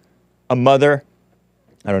she's a mother.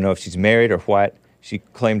 I don't know if she's married or what. She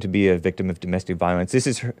claimed to be a victim of domestic violence. This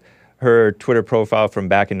is her Twitter profile from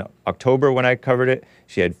back in October when I covered it.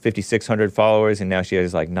 She had 5,600 followers, and now she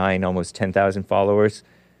has like almost 10,000 followers.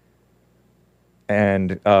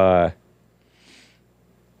 And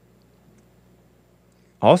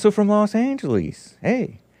also from Los Angeles.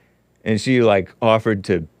 Hey. And she like offered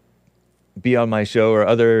to be on my show, or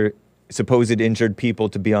other supposed injured people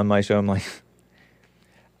to be on my show. I'm like,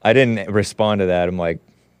 I didn't respond to that. I'm like,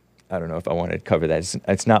 I don't know if I want to cover that.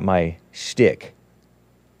 It's not my shtick.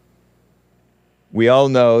 We all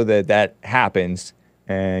know that happens,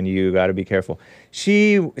 and you got to be careful.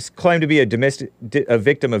 She claimed to be a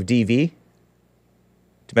victim of DV,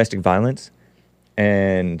 domestic violence,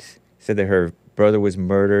 and said that her brother was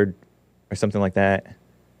murdered or something like that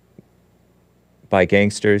by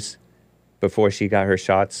gangsters before she got her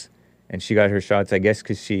shots. And she got her shots, I guess,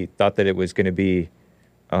 because she thought that it was going to be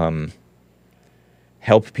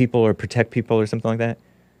help people or protect people or something like that.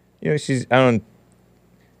 You know,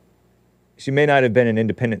 she may not have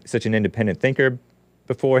been such an independent thinker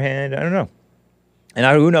beforehand. I don't know. And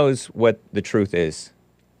who knows what the truth is.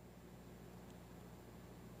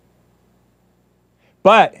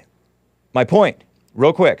 But my point,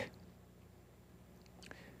 real quick.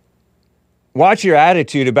 Watch your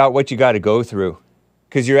attitude about what you got to go through,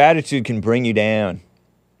 because your attitude can bring you down.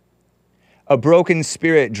 A broken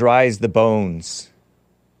spirit dries the bones,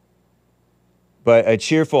 but a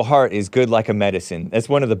cheerful heart is good like a medicine. That's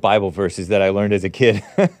one of the Bible verses that I learned as a kid.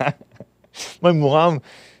 My mom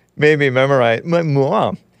made me memorize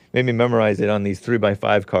it on these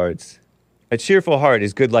 3x5 cards. A cheerful heart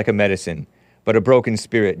is good like a medicine, but a broken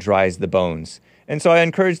spirit dries the bones. And so I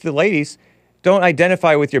encourage the ladies, don't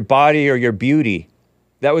identify with your body or your beauty.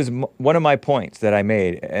 That was one of my points that I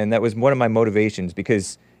made, and that was one of my motivations,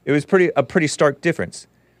 because it was a pretty stark difference.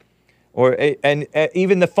 And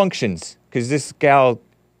even the functions, because this gal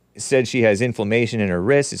said she has inflammation in her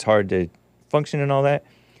wrist, it's hard to function and all that.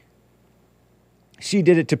 She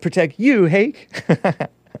did it to protect you, Hake.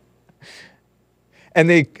 And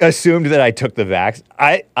they assumed that I took the vax.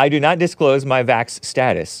 I do not disclose my vax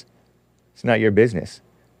status. It's not your business.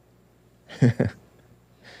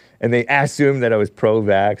 And they assumed that I was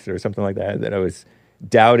pro-vax or something like that I was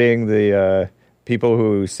doubting the people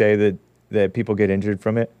who say that people get injured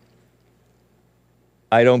from it.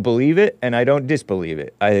 I don't believe it, and I don't disbelieve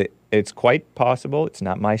it. It's quite possible. It's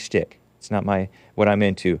not my shtick. It's not what I'm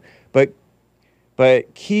into.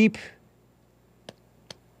 But keep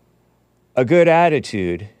a good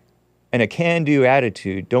attitude and a can-do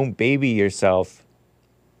attitude. Don't baby yourself.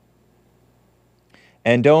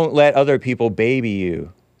 And don't let other people baby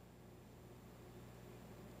you.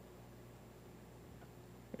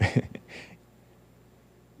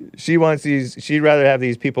 She'd rather have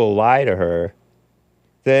these people lie to her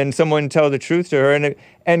than someone tell the truth to her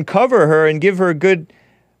and cover her and give her good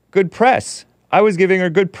press. I was giving her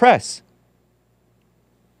good press.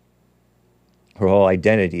 Her whole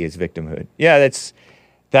identity is victimhood. Yeah,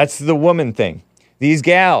 that's the woman thing. These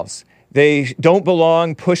gals, they don't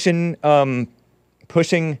belong pushing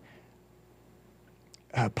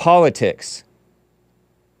politics,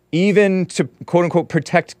 even to quote unquote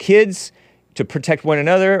protect kids, to protect one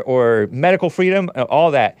another, or medical freedom,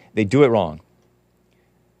 all that. They do it wrong.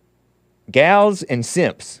 Gals and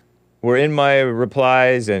simps were in my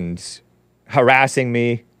replies and harassing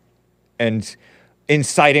me and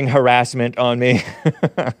inciting harassment on me.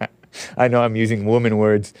 I know I'm using woman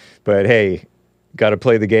words, but hey, got to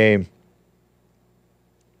play the game.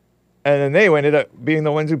 And then they ended up being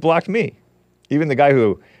the ones who blocked me. Even the guy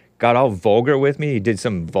who got all vulgar with me, he did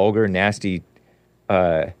some vulgar, nasty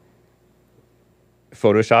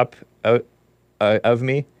Photoshop of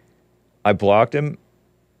me. I blocked him.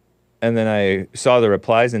 And then I saw the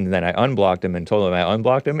replies, and then I unblocked him and told him I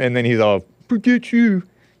unblocked him. And then he's all, forget you.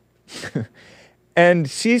 And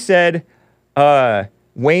she said,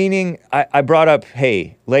 waning, I brought up,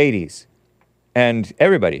 hey, ladies, and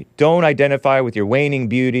everybody, don't identify with your waning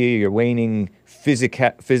beauty, your waning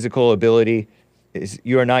physical ability.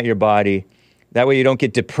 You are not your body. That way you don't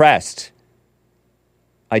get depressed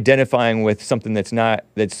identifying with something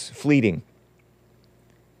that's fleeting.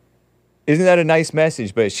 Isn't that a nice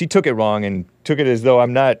message? But she took it wrong and took it as though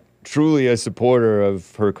I'm not truly a supporter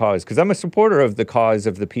of her cause. Because I'm a supporter of the cause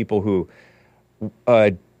of the people who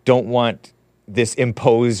don't want this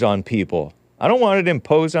imposed on people. I don't want it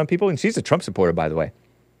imposed on people. And she's a Trump supporter, by the way.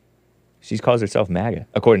 She calls herself MAGA,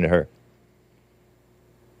 according to her.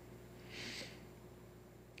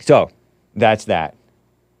 So, that's that.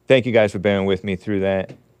 Thank you guys for bearing with me through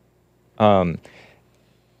that. One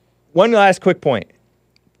last quick point.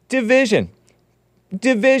 Division.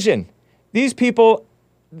 These people,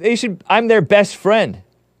 I'm their best friend.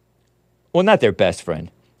 well, not their best friend,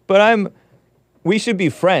 but we should be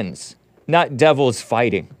friends, not devils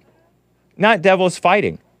fighting. Not devils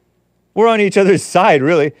fighting. We're on each other's side,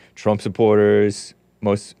 really. Trump supporters,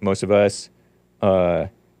 most of us,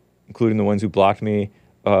 including the ones who blocked me,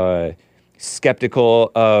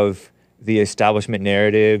 skeptical of the establishment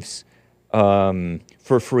narratives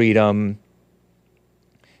for freedom,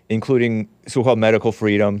 including so-called medical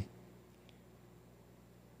freedom.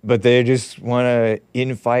 But they just want to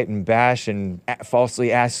infight and bash and falsely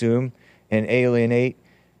assume and alienate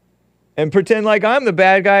and pretend like I'm the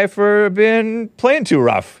bad guy for playing too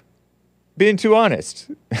rough, being too honest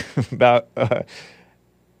about...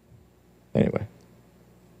 Anyway.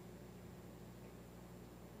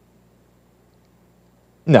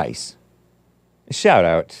 Nice. Shout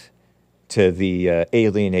out to the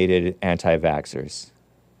alienated anti-vaxxers.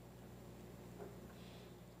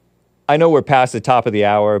 I know we're past the top of the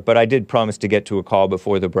hour, but I did promise to get to a call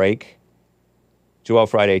before the break. Joel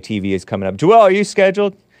Friday TV is coming up. Joel, are you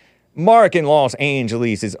scheduled? Mark in Los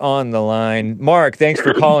Angeles is on the line. Mark, thanks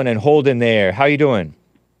for calling and holding there. How you doing?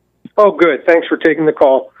 Oh, good. Thanks for taking the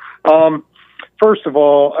call. First of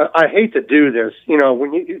all, I hate to do this. You know,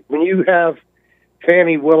 when you have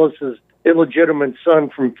Fannie Willis's illegitimate son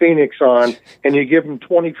from Phoenix on, and you give him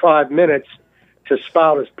 25 minutes to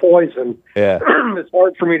spout his poison, yeah. It's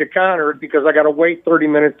hard for me to counter it because I got to wait 30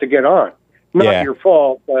 minutes to get on. Not your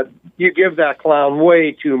fault, but you give that clown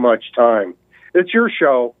way too much time. It's your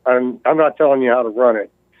show, and I'm not telling you how to run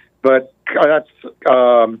it. But that's,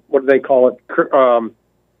 what do they call it,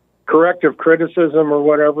 corrective criticism or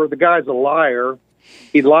whatever. The guy's a liar.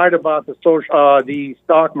 He lied about the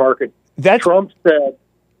stock market. Trump said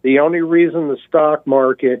the only reason the stock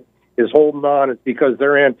market is holding on is because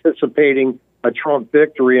they're anticipating a Trump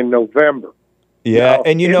victory in November. Yeah, now,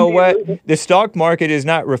 and you know what? The stock market is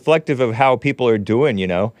not reflective of how people are doing,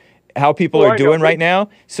 how people are doing right now.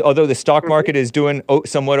 So although the stock market is doing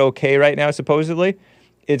somewhat okay right now, supposedly,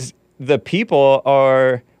 it's many people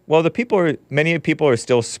are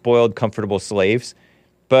still spoiled, comfortable slaves,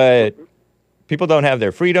 but people don't have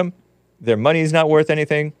their freedom. Their money's not worth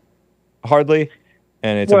anything, hardly,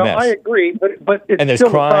 and it's a mess. Well, I agree, but it's and there's still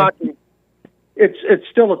crime. It's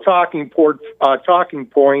still a talking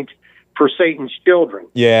point for Satan's children.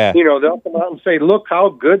 Yeah. They'll come out and say, look how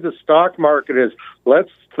good the stock market is. Let's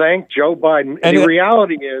thank Joe Biden. And the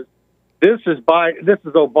reality is, this is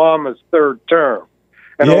Obama's third term.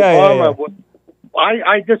 And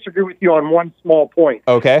I disagree with you on one small point.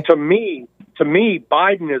 Okay. To me,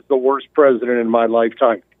 Biden is the worst president in my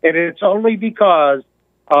lifetime. And it's only because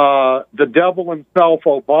the devil himself,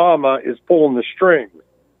 Obama, is pulling the strings.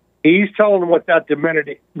 He's telling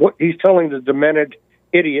he's telling the demented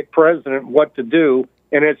idiot president what to do,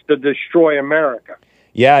 and it's to destroy America.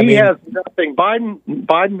 Yeah, he has nothing.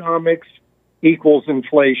 Bidenomics equals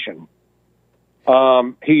inflation.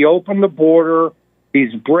 He opened the border.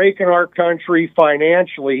 He's breaking our country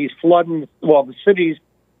financially. He's flooding. Well,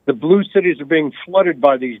 the blue cities are being flooded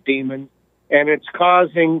by these demons, and it's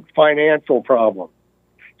causing financial problems.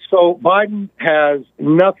 So Biden has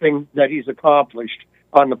nothing that he's accomplished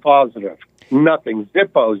on the positive. Nothing.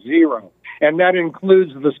 Zippo, zero. And that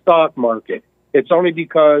includes the stock market. It's only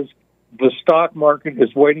because the stock market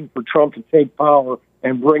is waiting for Trump to take power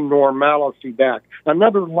and bring normalcy back.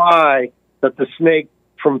 Another lie that the snake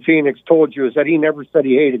from Phoenix told you is that he never said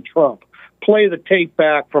he hated Trump. Play the tape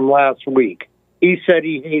back from last week. He said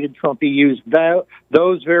he hated Trump. He used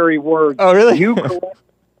those very words. Oh, really? You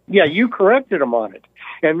corrected him on it.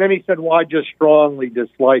 And then he said, well, I just strongly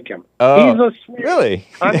dislike him. Oh, he's a snake. Really?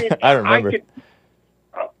 I mean, I don't remember.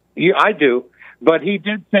 I do. But he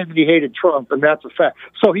did say that he hated Trump, and that's a fact.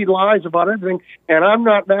 So he lies about everything. And I'm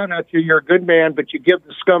not mad at you. You're a good man, but you give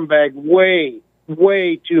the scumbag way,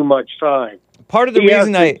 way too much time. Part of the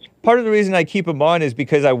reason I keep him on is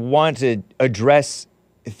because I want to address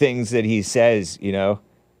things that he says,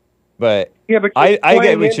 But I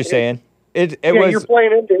get what you're saying. You're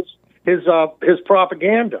playing into his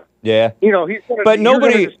propaganda. Yeah. But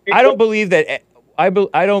nobody. I don't believe that. I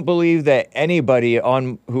don't believe that anybody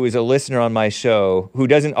who is a listener on my show who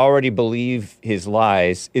doesn't already believe his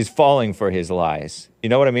lies is falling for his lies. You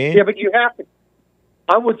know what I mean? Yeah, but you have to.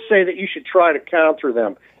 I would say that you should try to counter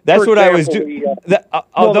them. That's what I was doing.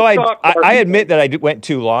 Although I admit that I went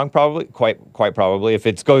too long, probably quite probably. If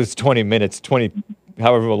it goes 20 minutes,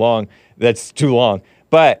 however long, that's too long.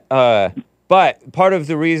 But part of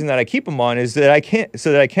the reason that I keep them on is that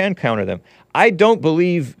I can counter them. I don't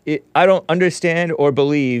believe it. I don't understand or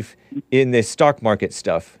believe in this stock market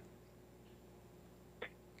stuff.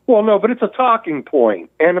 Well, no, but it's a talking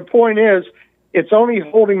point, and the point is, it's only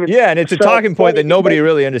holding. Yeah, and it's a itself talking point that nobody holding-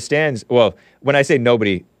 really understands. Well, when I say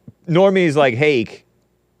nobody, normies like Hake,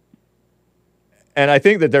 and I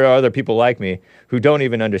think that there are other people like me who don't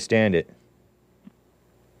even understand it.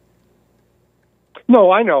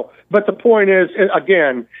 No, I know. But the point is,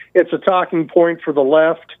 again, it's a talking point for the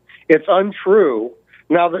left. It's untrue.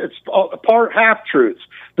 Now, it's part half-truths.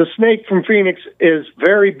 The snake from Phoenix is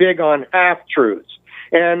very big on half-truths.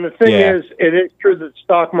 And the thing is, it is true that the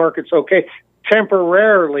stock market's okay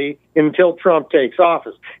temporarily until Trump takes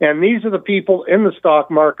office. And these are the people in the stock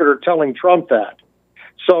market are telling Trump that.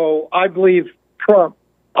 So I believe Trump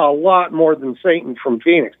a lot more than Satan from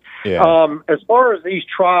Phoenix. Yeah. As far as these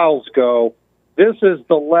trials go, this is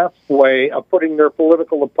the left way of putting their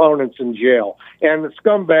political opponents in jail, and the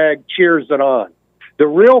scumbag cheers it on. The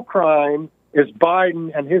real crime is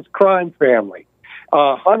Biden and his crime family.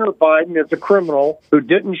 Hunter Biden is a criminal who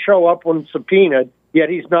didn't show up when subpoenaed, yet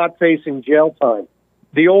he's not facing jail time.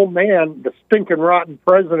 The old man, the stinking rotten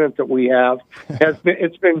president that we have,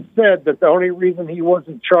 it's been said that the only reason he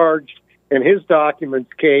wasn't charged in his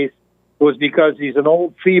documents case was because he's an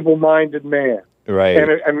old feeble-minded man. Right.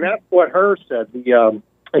 And that's what Herr said, the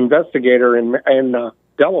investigator in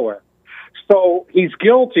Delaware. So he's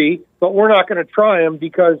guilty, but we're not going to try him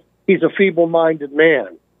because he's a feeble-minded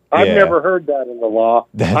man. I've never heard that in the law.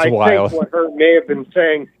 That's wild. I think what Herr may have been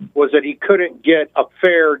saying was that he couldn't get a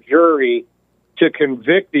fair jury to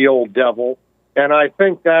convict the old devil, and I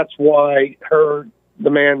think that's why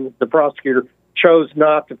the prosecutor, chose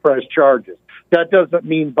not to press charges. That doesn't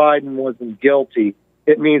mean Biden wasn't guilty.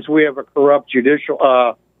 It means we have a corrupt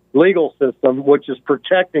judicial legal system which is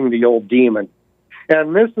protecting the old demon.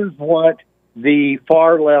 And this is what the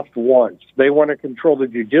far left wants. They want to control the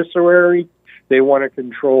judiciary. They want to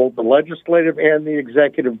control the legislative and the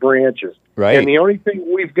executive branches. Right. And the only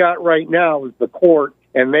thing we've got right now is the court,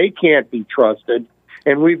 and they can't be trusted.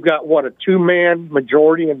 And we've got, a 2-man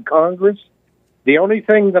majority in Congress? The only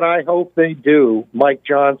thing that I hope they do, Mike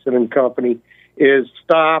Johnson and company, is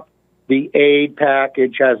stop the aid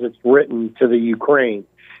package as it's written to the Ukraine.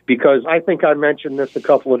 Because I think I mentioned this a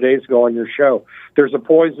couple of days ago on your show. There's a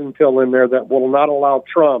poison pill in there that will not allow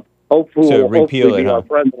Trump, hopefully be our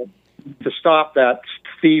president, to stop that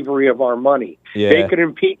thievery of our money. Yeah. They could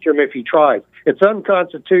impeach him if he tries. It's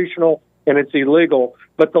unconstitutional and it's illegal,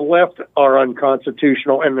 but the left are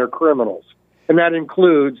unconstitutional and they're criminals. And that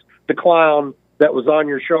includes the clown that was on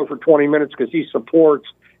your show for 20 minutes because he supports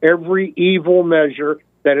every evil measure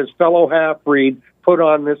that his fellow half-breed put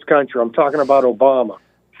on this country. I'm talking about Obama.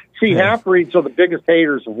 See, half-breeds are the biggest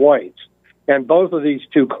haters of whites, and both of these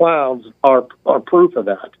two clowns are proof of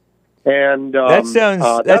that. And that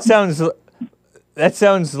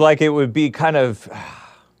sounds like it would be kind of.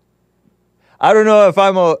 I don't know if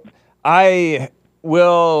I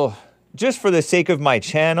will, just for the sake of my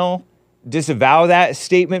channel, disavow that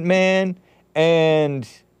statement, man, and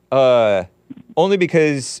only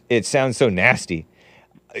because it sounds so nasty.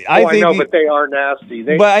 I know, but they are nasty.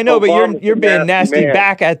 But you're being nasty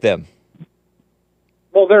back at them.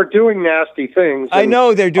 Well, they're doing nasty things. I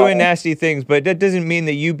know they're doing nasty things, but that doesn't mean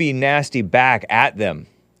that you be nasty back at them.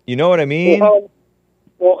 You know what I mean?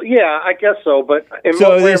 Well, yeah, I guess so. But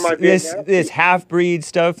this half-breed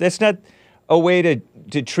stuff, that's not a way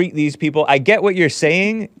to treat these people. I get what you're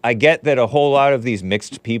saying. I get that a whole lot of these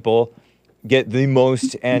mixed people get the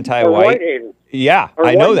most anti-white. Yeah,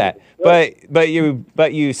 I know that. But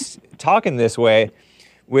you talking this way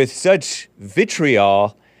with such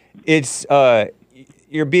vitriol, it's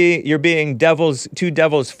you're being two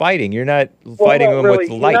devils fighting. You're not fighting them with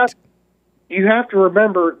light. You have to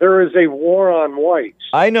remember there is a war on whites.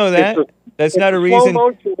 I know that. That's not a reason.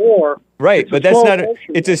 Slow motion war. Right, but that's not.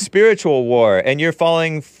 It's a spiritual war, and you're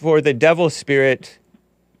falling for the devil spirit.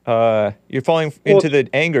 You're falling into the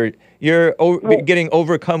anger. You're getting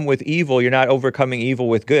overcome with evil. You're not overcoming evil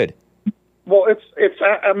with good. Well,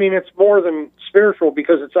 it's more than spiritual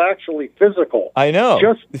because it's actually physical. I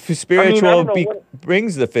know. The spiritual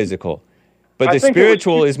brings the physical, but the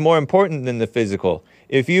spiritual is more important than the physical.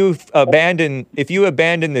 If you abandon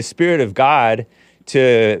the spirit of God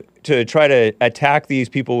to try to attack these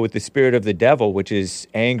people with the spirit of the devil, which is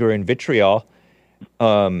anger and vitriol,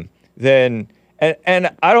 then. And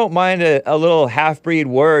I don't mind a little half-breed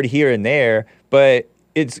word here and there, but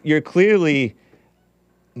you're clearly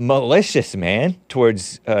malicious, man,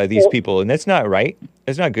 towards these people, and that's not right.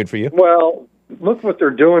 That's not good for you. Well, look what they're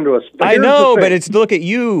doing to us. I know, but it's look at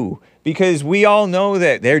you, because we all know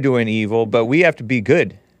that they're doing evil, but we have to be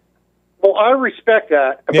good. Well, I respect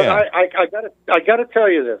that, but I got to tell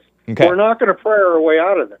you this. Okay. We're not going to pray our way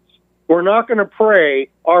out of this. We're not going to pray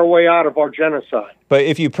our way out of our genocide. But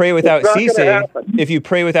if you pray without It's not gonna ceasing, happen. if you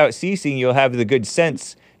pray without ceasing, you'll have the good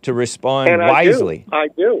sense to respond And wisely. I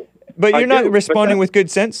do. But you're not do, responding with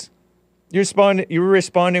good sense. You're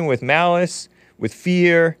responding with malice, with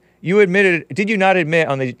fear. You admitted, did you not admit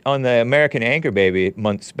on the American Anchor Baby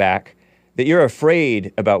months back that you're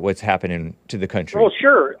afraid about what's happening to the country? Well,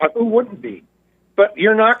 sure. Who wouldn't be? But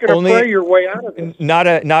you're not going to pray your way out of this.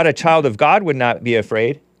 Not a child of God would not be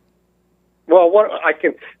afraid. Well,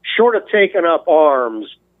 short of taking up arms,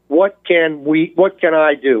 what can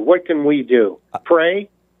I do? What can we do? Pray?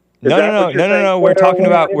 No. We're talking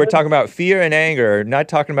about fear and anger, not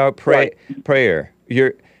talking about prayer.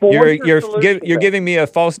 You're giving me a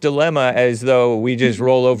false dilemma as though we just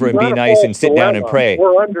roll over and be nice and sit down and pray.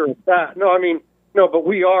 We're under attack. No, but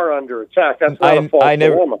we are under attack. That's not a false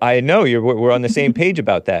dilemma. I know we're on the same page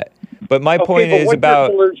about that. But my point is what's about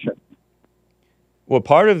the solution? Well,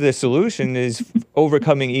 part of the solution is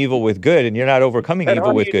overcoming evil with good, and you're not overcoming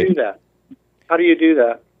evil with good. How do you do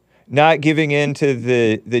that? Not giving in to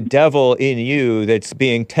the devil in you that's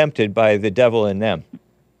being tempted by the devil in them.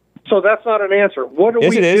 So that's not an answer. What do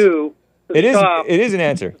we do to stop? It is an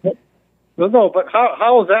answer. No, but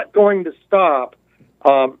how is that going to stop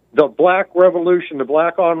the black revolution, the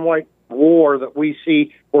black on white war that we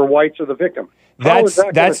see where whites are the victim?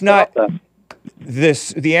 That's not that?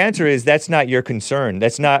 The answer is that's not your concern.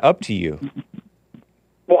 That's not up to you.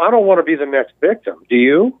 Well, I don't want to be the next victim. Do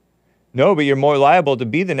you? No, but you're more liable to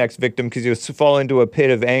be the next victim because you'll fall into a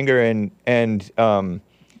pit of anger and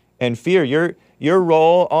fear. Your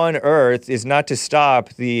role on Earth is not to stop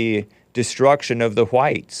the destruction of the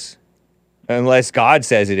whites, unless God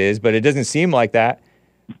says it is, but it doesn't seem like that.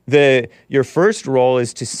 Your first role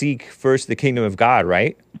is to seek first the kingdom of God,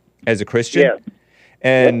 right? As a Christian? Yes.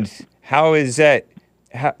 And how is that?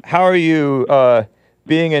 How are you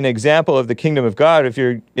being an example of the kingdom of God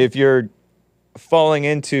if you're falling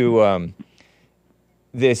into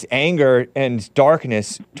this anger and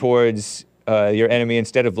darkness towards your enemy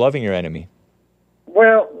instead of loving your enemy?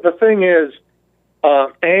 Well, the thing is,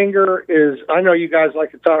 anger is. I know you guys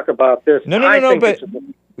like to talk about this. No. But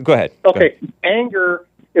go ahead. Okay, anger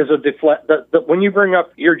is a deflect. When you bring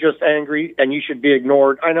up you're just angry and you should be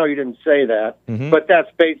ignored. I know you didn't say that, but that's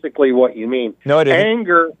basically what you mean. No, it isn't.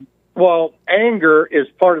 Anger is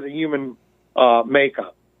part of the human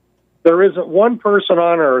makeup. There isn't one person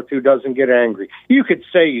on earth who doesn't get angry. You could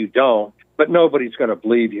say you don't, but nobody's going to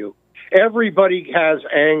believe you. Everybody has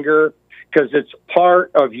anger because it's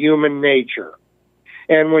part of human nature.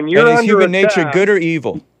 And when you're under human attack, nature good or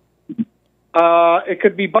evil? It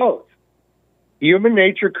could be both. Human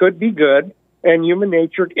nature could be good, and human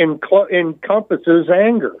nature encompasses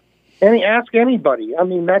anger. And ask anybody. I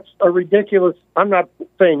mean, that's a ridiculous. I'm not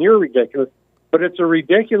saying you're ridiculous, but it's a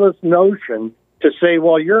ridiculous notion to say,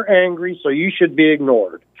 well, you're angry, so you should be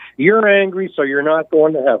ignored. You're angry, so you're not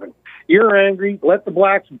going to heaven. You're angry, let the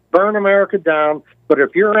blacks burn America down, but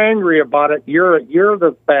if you're angry about it, you're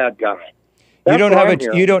the bad guy.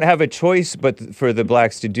 You don't have a choice but for the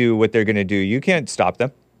blacks to do what they're going to do. You can't stop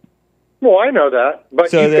them. Well, I know that, but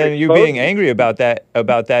so then you being angry about that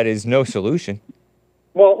is no solution.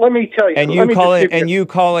 Well, let me tell you. And you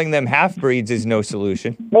calling them half breeds is no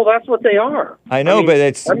solution. Well, that's what they are. I know, but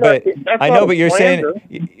you're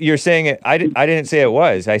saying it. I didn't say it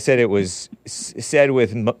was. I said it was said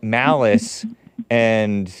with malice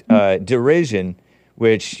and derision,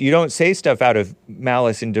 which you don't say stuff out of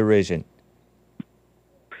malice and derision.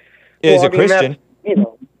 As a Christian,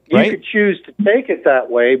 you right? could choose to take it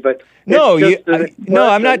that way, but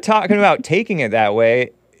I'm not talking about taking it that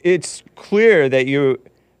way. It's clear that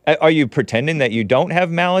are you pretending that you don't have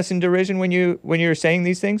malice and derision when you're saying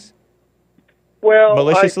these things? Well,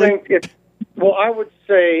 maliciously? I would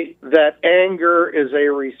say that anger is a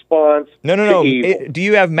response. No. To evil. Do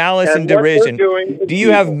you have malice and derision? Do you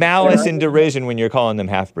have malice and derision when you're calling them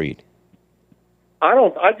half breed? I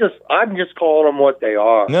don't. I'm just calling them what they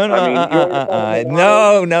are. No.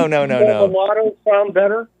 Mulatto sound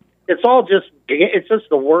better. It's just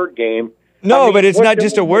a word game. No, but it's not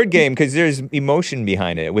just a word game because there's emotion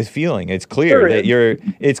behind it with feeling. It's clear that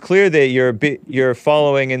you're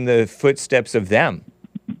following in the footsteps of them.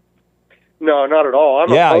 No, not at all.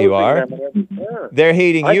 You are. They're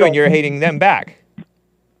hating you and you're hating them back.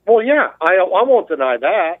 Well, yeah, I won't deny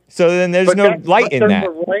that. So then there's no light in that. A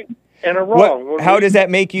right and a wrong. How does that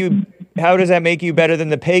make you better than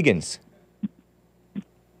the pagans?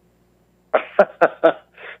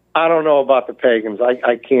 I don't know about the pagans.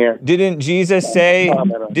 I can't. Didn't Jesus say,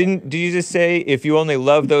 if you only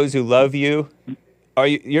love those who love you,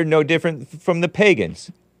 you're no different from the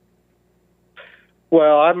pagans?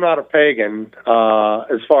 Well, I'm not a pagan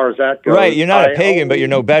as far as that goes. Right, you're not a pagan, but you're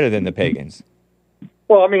no better than the pagans.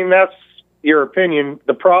 Well, I mean, that's your opinion.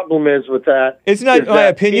 The problem is with that. It's not my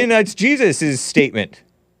opinion. That's Jesus' statement.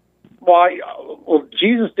 Why? Well,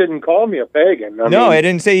 Jesus didn't call me a pagan. I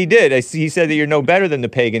didn't say he did. He said that you're no better than the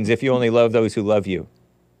pagans if you only love those who love you.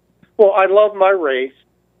 Well, I love my race.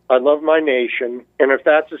 I love my nation. And if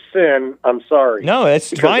that's a sin, I'm sorry. No, that's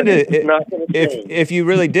Because fine. it's not gonna change. If you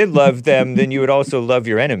really did love them, then you would also love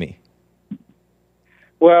your enemy.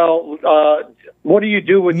 Well, what do you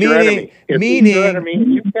do with your enemy? If he's your enemy,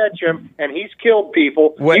 you catch him and he's killed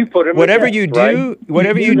people, you put him whatever to death, you do,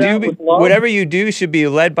 right? whatever you do should be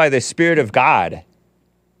led by the Spirit of God.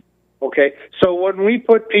 Okay, so when we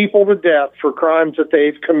put people to death for crimes that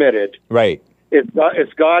they've committed, right, is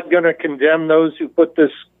God going to condemn those who put the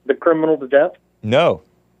criminal to death? No.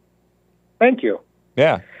 Thank you.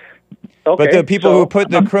 Yeah. Okay, but the people who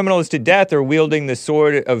put the criminals to death are wielding the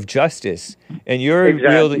sword of justice, and you're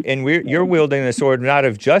wielding the sword not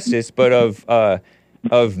of justice but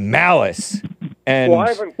of malice. And well, I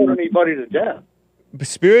haven't put anybody to death.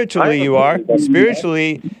 Spiritually, you are.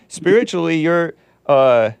 Spiritually,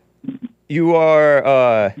 you are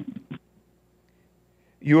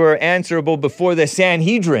answerable before the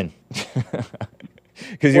Sanhedrin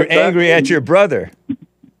because you're angry at your brother.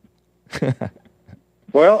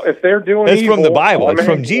 Well, if they're doing that's evil, from the Bible. It's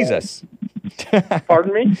from Jesus.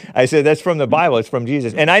 Pardon me? I said that's from the Bible. It's from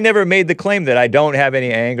Jesus. And I never made the claim that I don't have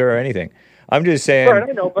any anger or anything. I'm just saying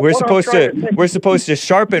we're supposed to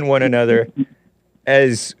sharpen one another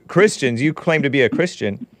as Christians. You claim to be a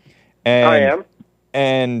Christian. And, I am.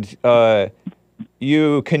 And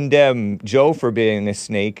you condemn Joe for being a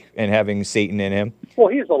snake and having Satan in him. Well,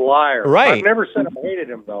 he's a liar. Right. I've never said I hated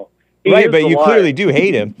him, though. Right, but you clearly do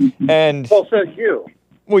hate him. And well, says you.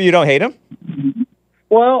 Well, you don't hate him?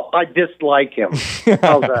 Well, I dislike him.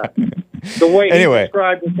 How's that? The way he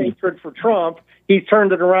described his hatred for Trump, he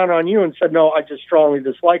turned it around on you and said, no, I just strongly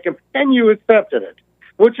dislike him, and you accepted it,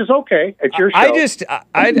 which is okay. It's your show.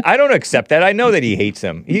 I don't accept that. I know that he hates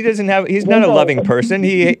him. He's not a loving person.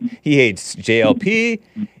 He hates JLP.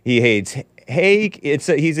 He hates Haig.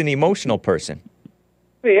 He's an emotional person.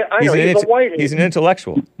 Yeah, I know. He's a white. He's an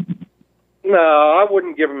intellectual. No, I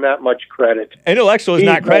wouldn't give him that much credit. Intellectual is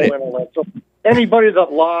not credit. Anybody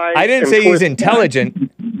that lies. I didn't say he's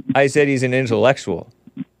intelligent. I said he's an intellectual.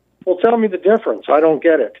 Well, tell me the difference. I don't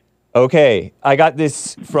get it. Okay, I got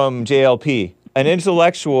this from JLP. An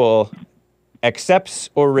intellectual accepts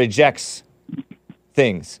or rejects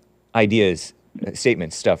things, ideas,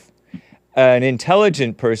 statements, stuff. An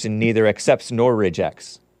intelligent person neither accepts nor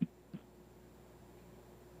rejects.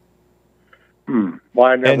 Well,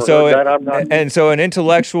 I never heard that. And so an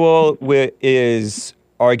intellectual is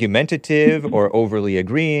argumentative or overly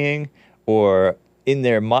agreeing or in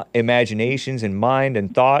their imaginations and mind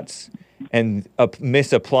and thoughts and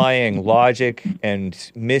misapplying logic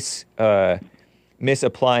and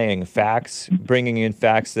misapplying facts, bringing in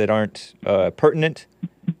facts that aren't pertinent.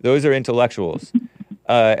 Those are intellectuals.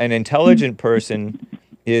 An intelligent person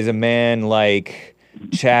is a man like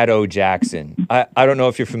Chad O. Jackson. I don't know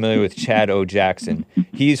if you're familiar with Chad O. Jackson.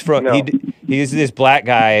 He's this black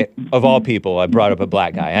guy of all people. I brought up a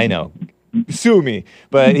black guy. I know. Sue me.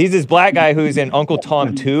 But he's this black guy who's in Uncle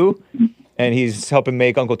Tom 2, and he's helping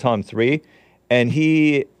make Uncle Tom 3. And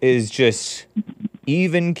he is just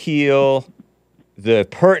even keel, the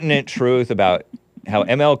pertinent truth about how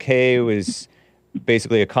MLK was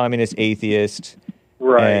basically a communist atheist.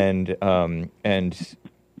 Right. And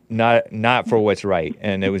not for what's right,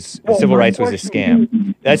 and civil rights was a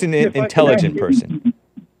scam. That's an intelligent person.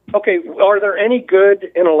 Okay, are there any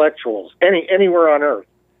good intellectuals anywhere on earth?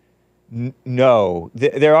 No,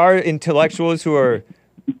 there are intellectuals who are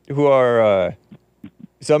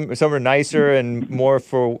some are nicer and more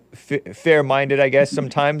fair-minded, I guess,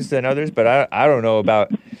 sometimes than others. But I don't know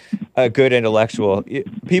about a good intellectual.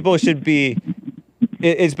 People should be.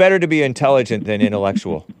 It's better to be intelligent than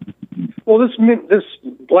intellectual. Well, this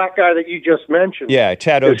black guy that you just mentioned. Yeah,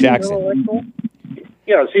 Chad O. Jackson.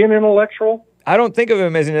 Yeah, is he an intellectual? I don't think of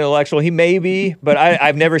him as an intellectual. He may be, but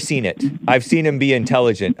I've never seen it. I've seen him be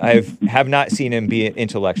intelligent. I have not seen him be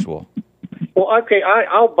intellectual. Well, okay,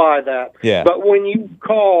 I'll buy that. Yeah. But when you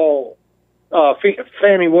call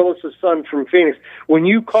Fannie Willis's son from Phoenix, when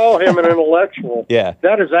you call him an intellectual,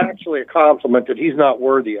 that is actually a compliment that he's not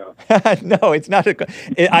worthy of. No, it's not.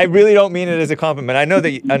 I really don't mean it as a compliment. I know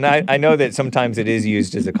that, and I know that sometimes it is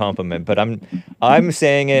used as a compliment, but I'm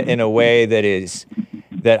saying it in a way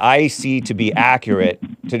that I see to be accurate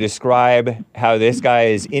to describe how this guy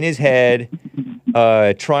is in his head,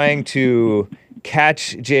 trying to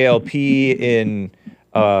catch JLP in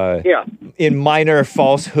Yeah. in minor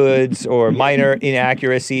falsehoods or minor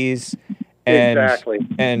inaccuracies, and Exactly.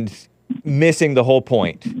 and missing the whole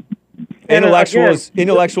point. And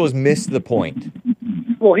Intellectuals miss the point.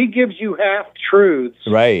 Well, he gives you half truths,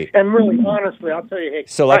 Right. And really, honestly, I'll tell you, hey,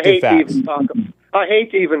 Selective facts. I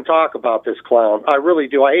hate to even talk about this clown. I really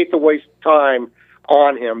do. I hate to waste time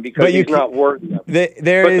on him because he's not worthy of it.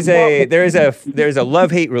 There's a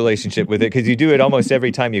love-hate relationship with it because you do it almost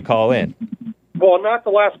every time you call in. Well, not the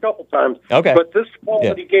last couple times. Okay. But this call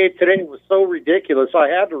that he gave today was so ridiculous, I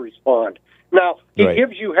had to respond. Now he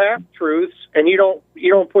gives you half truths, and you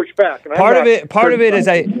don't push back. And Part of it is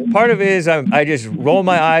I just roll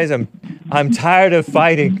my eyes. I'm tired of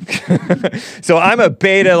fighting. So I'm a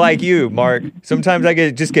beta like you, Mark. Sometimes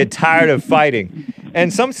I just get tired of fighting.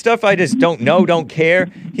 And some stuff I just don't care.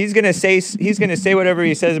 He's gonna say whatever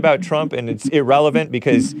he says about Trump, and it's irrelevant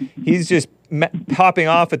because he's just popping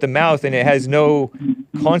off at the mouth, and it has no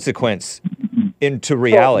consequence into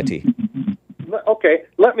reality. Okay,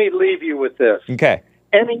 let me leave you with this. Okay.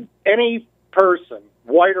 Any person,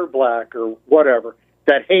 white or black or whatever,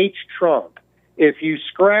 that hates Trump, if you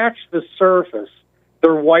scratch the surface,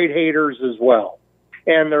 they're white haters as well.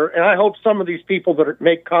 And I hope some of these people that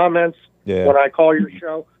make comments when I call your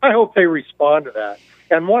show, I hope they respond to that.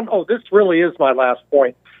 And this really is my last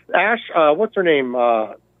point. Ash, what's her name?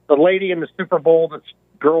 The lady in the Super Bowl that's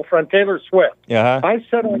girlfriend, Taylor Swift. Uh-huh. I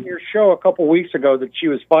said on your show a couple weeks ago that she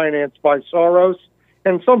was financed by Soros,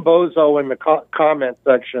 and some bozo in the comment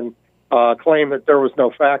section claimed that there was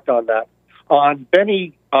no fact on that. On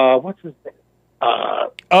Benny, what's his name?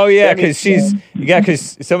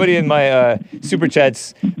 Because somebody in my super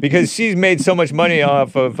chats, because she's made so much money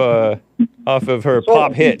off of her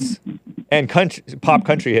pop hits and pop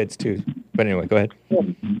country hits too. But anyway, go ahead.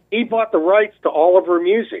 He bought the rights to all of her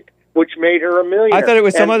music, which made her a millionaire. I thought it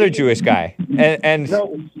was some other Jewish guy. And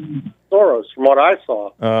no, Soros, from what I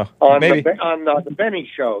saw on the Benny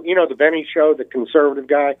show. You know the Benny show, the conservative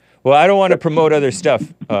guy. Well, I don't want to promote other stuff.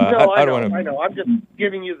 I know. I'm just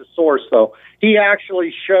giving you the source, though. He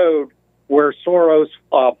actually showed where Soros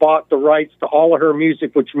bought the rights to all of her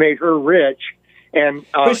music, which made her rich. And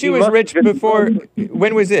but she was rich before.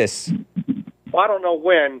 When was this? I don't know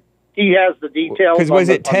when. He has the details. Because was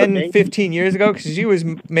it 10, 15 years ago? Because she was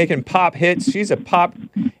making pop hits. She's a pop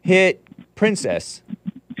hit princess.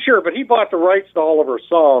 Sure, but he bought the rights to all of her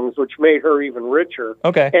songs, which made her even richer.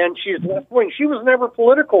 Okay. And she's left-wing. She was never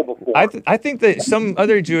political before. I think that some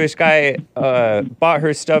other Jewish guy bought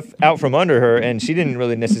her stuff out from under her, and she didn't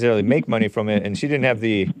really necessarily make money from it, and she didn't have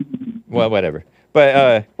the... Well, whatever.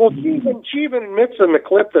 But she even admits in the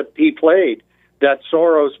clip that he played that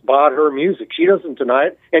Soros bought her music. She doesn't deny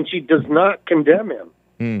it, and she does not condemn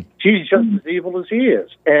him. She's just as evil as he is.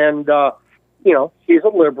 And, he's a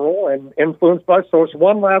liberal and influenced by Soros.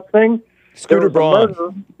 One last thing. Scooter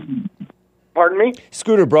Braun. Pardon me?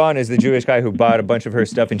 Scooter Braun is the Jewish guy who bought a bunch of her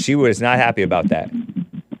stuff, and she was not happy about that.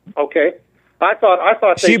 Okay. I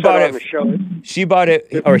thought they said on the show. She bought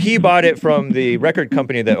it, or he bought it from the record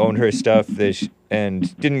company that owned her stuff,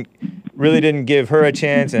 and didn't give her a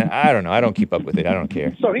chance. And I don't know. I don't keep up with it. I don't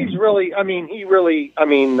care. So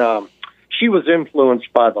she was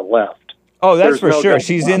influenced by the left. Oh, that's for sure.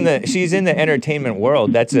 She's in the entertainment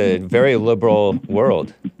world. That's a very liberal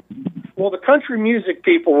world. Well, the country music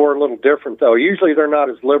people were a little different, though. Usually, they're not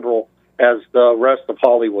as liberal as the rest of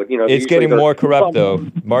Hollywood. It's getting more corrupt, though.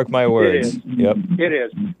 Mark my words. Yep. It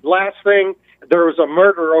is. Last thing, there was a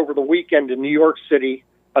murder over the weekend in New York City.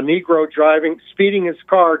 A Negro speeding his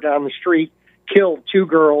car down the street, killed two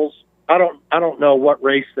girls. I don't know what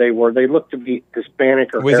race they were. They looked to be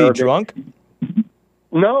Hispanic or Arabic. Was he drunk?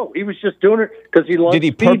 No, he was just doing it because he loved. Did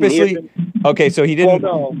he speeding. purposely? Okay, so he didn't.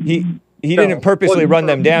 Well, no. He didn't purposely run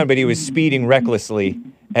them down, but he was speeding recklessly,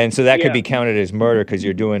 and so that could be counted as murder because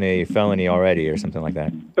you're doing a felony already or something like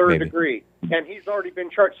that. Third degree, and he's already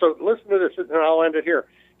been charged. So listen to this, and I'll end it here.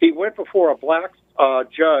 He went before a black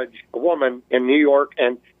judge, a woman in New York,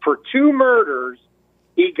 and for 2 murders,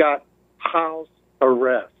 he got house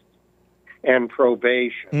arrest and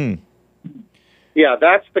probation. Yeah,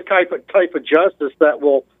 that's the type of justice that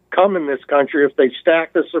will come in this country if they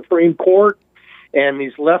stack the Supreme Court and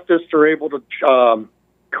these leftists are able to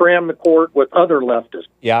cram the court with other leftists.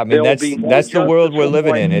 Yeah, I mean that's the world we're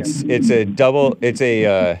living in.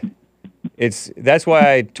 That's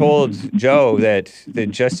why I told Joe that the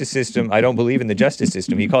justice system, I don't believe in the justice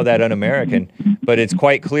system. He called that un-American, but it's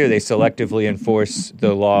quite clear they selectively enforce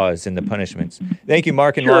the laws and the punishments. Thank you,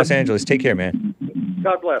 Mark in Los Angeles. Take care, man.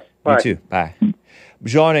 God bless. Bye. You too. Bye.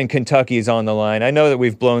 John in Kentucky is on the line. I know that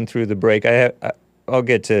we've blown through the break. I'll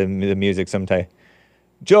get to the music sometime.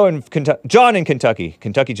 John in Kentucky.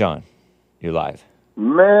 Kentucky John, you're live.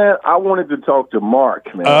 Man, I wanted to talk to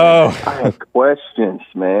Mark, man. Oh. I had questions,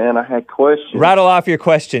 man. I had questions. Rattle off your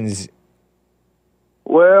questions.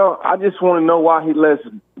 Well, I just want to know why he lets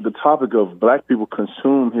the topic of black people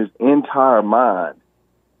consume his entire mind.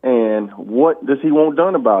 And what does he want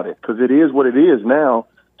done about it? Because it is what it is now.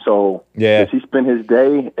 So Yeah. does he spend his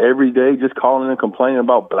day, every day, just calling and complaining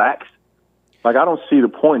about blacks? Like, I don't see the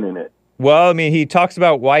point in it. Well, I mean, he talks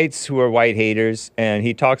about whites who are white haters, and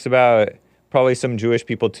he talks about probably some Jewish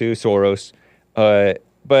people too, Soros.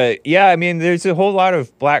 But yeah, I mean, there's a whole lot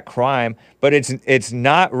of black crime, but it's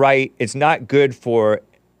not right. It's not good for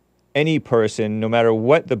any person, no matter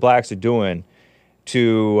what the blacks are doing,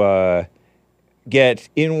 to get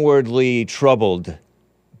inwardly troubled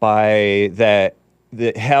by the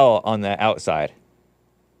hell on the outside.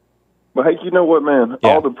 But hey, you know what, man? Yeah.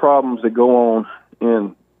 All the problems that go on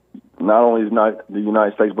in not only the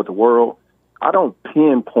United States but the world, I don't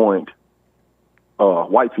pinpoint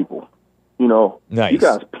white people. You know, Nice. You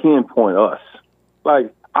guys pinpoint us.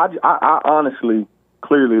 Like I honestly,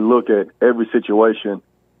 clearly look at every situation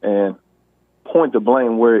and point the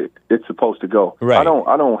blame where it's supposed to go. Right. I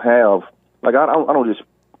don't have like I don't just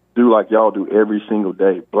do like y'all do every single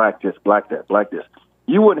day. Black this, black that, black this.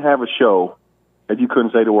 You wouldn't have a show if you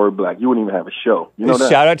couldn't say the word black. You wouldn't even have a show. You know that?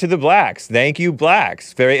 Shout out to the blacks. Thank you,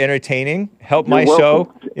 blacks. Very entertaining. Help You're my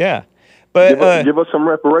welcome. show. Yeah. But Give us some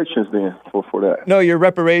reparations then for that. no, your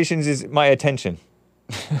reparations is my attention.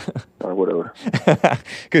 Or whatever.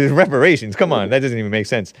 Because reparations, come on, that doesn't even make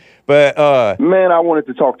sense. But Man, I wanted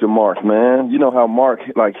to talk to Mark, man. You know how Mark,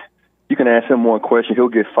 like, you can ask him one question, he'll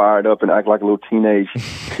get fired up and act like a little teenage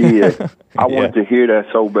kid. I wanted to hear that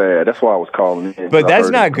so bad. That's why I was calling in. but I that's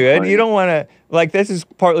heard not him good. complain. You don't want to, like, this is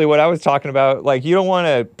partly what I was talking about. Like, you don't want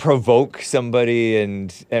to provoke somebody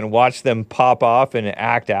and watch them pop off and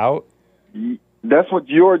act out. That's what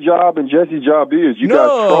your job and Jesse's job is. You guys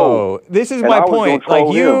troll. No, this is And my I was point. gonna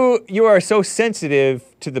Like, troll you are so sensitive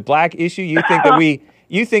to the black issue. You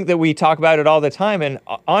think that we talk about it all the time, and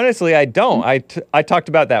honestly, I don't. I talked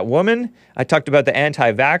about that woman. I talked about the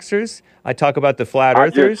anti-vaxxers. I talk about the flat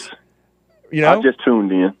earthers. You know, I just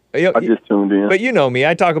tuned in. Yeah, I just tuned in. but you know me.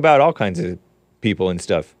 I talk about all kinds of people and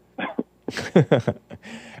stuff.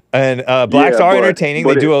 And blacks Yeah, are but- entertaining.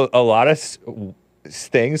 but They do a lot of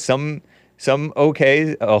things. Some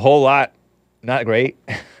okay, a whole lot not great.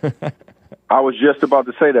 I was just about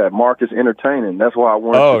to say that. Mark is entertaining. That's why I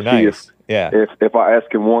wanted to see nice. Yeah. if I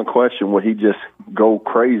ask him one question, would he just go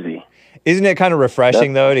crazy? Isn't it kind of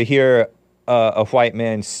refreshing, though, to hear a white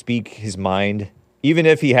man speak his mind, even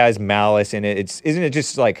if he has malice in it? Isn't it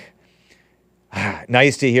just like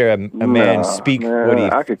nice to hear a man speak man, what he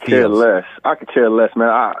I could care feels? less. I could care less, man.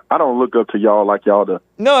 I don't look up to y'all like y'all the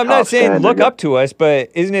No, I'm top not saying standard. look up to us, but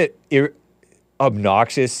isn't it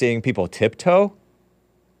obnoxious seeing people tiptoe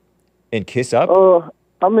and kiss up?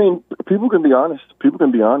 I mean, people can be honest. People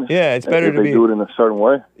can be honest. Yeah, it's better if to they be- do it in a certain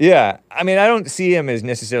way. Yeah, I mean, I don't see him as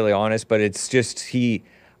necessarily honest, but it's just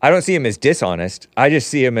I don't see him as dishonest. I just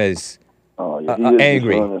see him as Oh, yeah, he is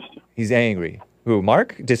angry. dishonest. He's angry. Who,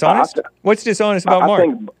 Mark? Dishonest? I- What's dishonest about I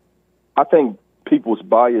Mark? think people's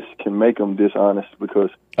bias can make them dishonest because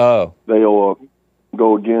Oh, they'll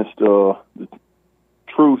go against the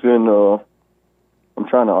truth and I'm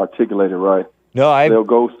trying to articulate it right. no, They'll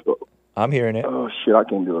go. I'm hearing it. Oh shit, I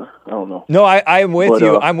can't do it. I don't know. No, I'm with But,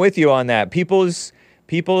 you. I'm with you on that. People's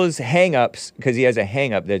hang-ups, because he has a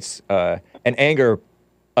hang-up that's an anger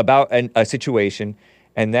about a situation,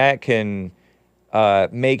 and that can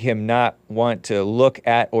make him not want to look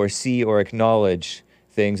at or see or acknowledge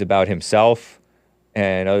things about himself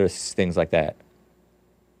and other things like that.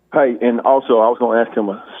 Hey, and also I was going to ask him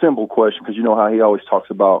a simple question because you know how he always talks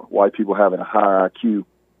about white people having a higher IQ.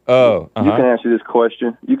 Oh, You can answer this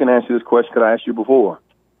question. You can answer this question because I asked you before.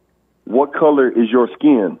 What color is your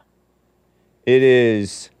skin? It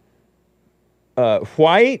is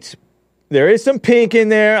white. There is some pink in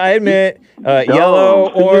there, I admit.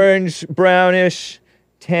 Yellow, orange, brownish,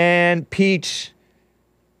 tan, peach,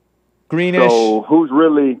 greenish. So who's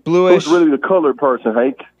really Bluish. Who's really the colored person,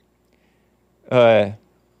 Hank?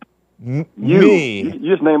 You. Me. You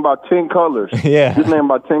just named about 10 colors. Yeah. Just named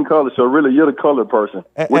about 10 colors. So really, you're the colored person.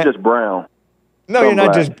 We're just brown. No, I'm you're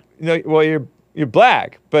not black. just. No, well, you're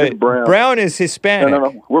black, but It's brown. brown is Hispanic.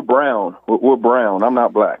 No. We're brown. We're brown. I'm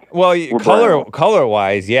not black. Well, We're brown. color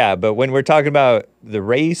wise, yeah, but when we're talking about the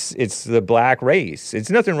race, it's the black race. It's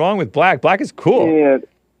nothing wrong with black. Black is cool. Yeah,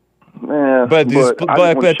 man. But But, this- I but- just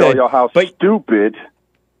want to but show the- y'all how but- stupid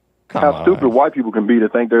Come how on. stupid white people can be to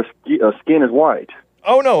think their skin is white.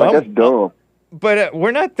 Oh no, Like, that's dumb. but we're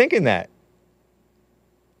not thinking that.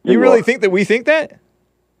 You really think that we think that?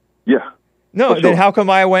 Yeah. No, For then sure. how come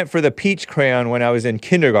I went for the peach crayon when I was in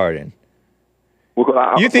kindergarten?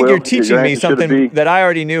 Well, You think you're teaching me something that I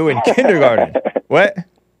already knew in kindergarten. What?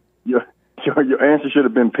 Your answer should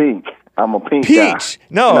have been pink. I'm a pink guy. Peach.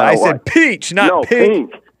 No, I said peach, not no,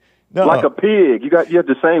 pink. No. Like a pig. You have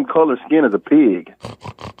the same color skin as a pig.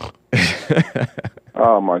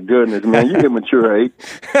 Oh my goodness, man! You immature, eh?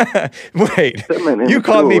 Wait, you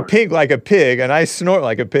call me pink like a pig, and I snort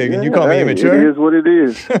like a pig, and you call me immature? It is what it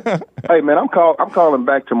is. Hey, man, I'm calling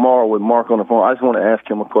back tomorrow with Mark on the phone. I just want to ask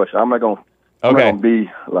him a question. I'm not gonna be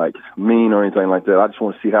like mean or anything like that. I just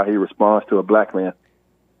want to see how he responds to a black man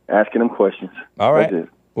asking him questions. All right.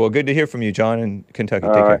 Well, good to hear from you, John, in Kentucky.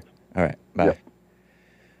 Take care. All right. Bye.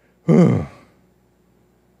 Yep.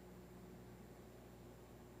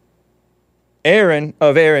 Aaron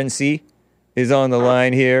of Aaron C is on the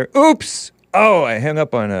line here. Oops. Oh, I hung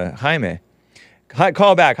up on Jaime.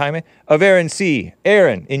 Call back, Jaime. Of Aaron C.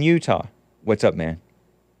 Aaron in Utah. What's up, man?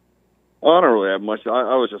 I don't really have much.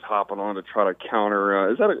 I was just hopping on to try to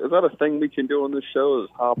counter. Is that a thing we can do on this show? Is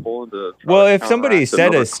hop on to try well, to if somebody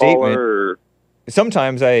said a statement,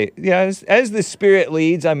 sometimes as the spirit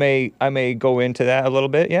leads, I may go into that a little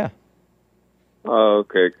bit. Yeah. Oh,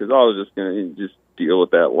 okay. Because I was just gonna deal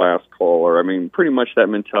with that last caller. I mean, pretty much that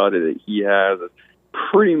mentality that he has is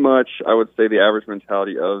pretty much, I would say, the average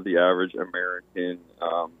mentality of the average American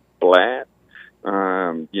black.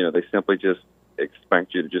 They simply just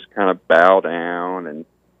expect you to just kind of bow down and,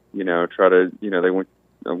 try to, they want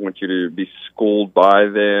you to be schooled by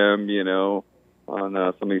them,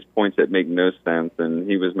 on some of these points that make no sense. And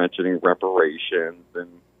he was mentioning reparations, and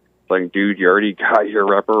it's like, dude, you already got your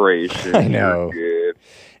reparations. I know. You're good.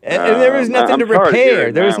 And there was nothing to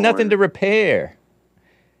repair. There was nothing to repair.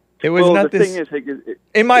 It was not this. The thing is,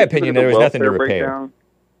 in my opinion, there was nothing to repair.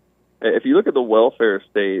 If you look at the welfare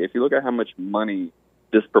state, if you look at how much money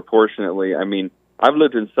disproportionately, I mean, I've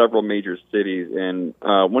lived in several major cities, and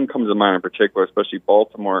one comes to mind in particular, especially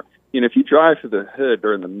Baltimore. If you drive through the hood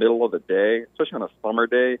during the middle of the day, especially on a summer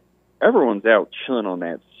day, everyone's out chilling on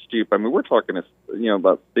that stoop. I mean, we're talking,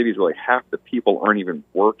 about cities where like half the people aren't even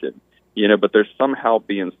working. But they're somehow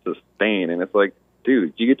being sustained. And it's like,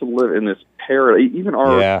 dude, you get to live in this paradise. Even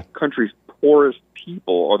our country's poorest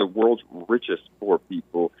people are the world's richest poor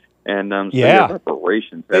people. And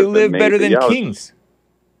reparations. They live better than kings.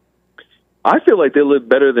 I feel like they live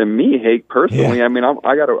better than me, Hake, personally. Yeah. I mean,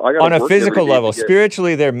 I got on a physical level.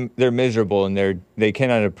 Spiritually, they're miserable, and they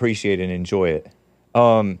cannot appreciate and enjoy it.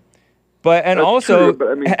 But also, true, but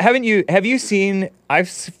I mean, have you seen? I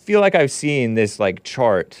feel like I've seen this like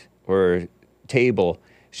chart or table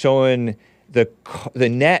showing the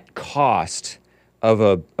net cost of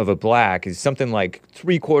a black is something like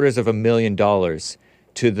 $750,000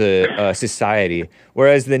 to the society,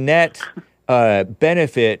 whereas the net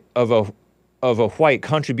benefit of a white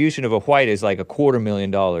contribution of a white is like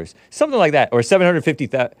 $250,000, something like that, or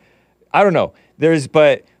 750,000. I don't know.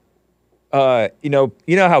 You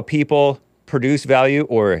know how people produce value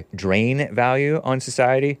or drain value on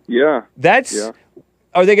society? Yeah.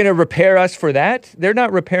 Are they going to repair us for that? They're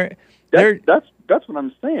not repairing. That's what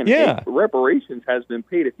I'm saying. Yeah. Reparations has been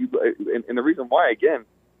paid. And the reason why, again,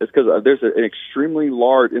 is because there's an extremely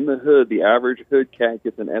large, in the hood, the average hood cat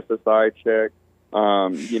gets an SSI check.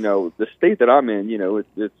 The state that I'm in,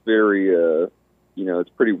 it's very, it's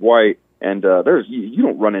pretty white. And you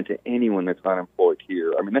don't run into anyone that's unemployed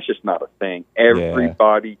here. I mean, that's just not a thing.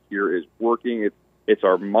 Everybody here is working. It's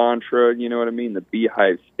our mantra. You know what I mean? The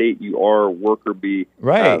beehive state. You are a worker bee.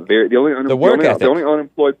 Right. The only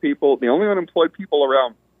unemployed people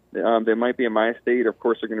around that might be in my state, of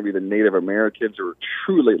course, are going to be the Native Americans who are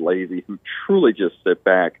truly lazy, who truly just sit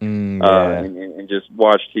back and just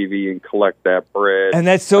watch TV and collect that bread. And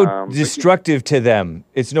that's so destructive to them.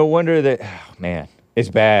 It's no wonder that, it's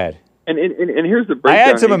bad. And here's the breakdown. I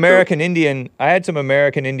had some American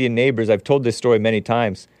Indian neighbors. I've told this story many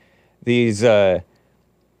times.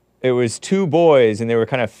 It was two boys, and they were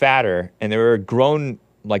kind of fatter, and they were grown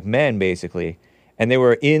like men, basically. And they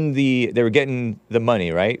were getting the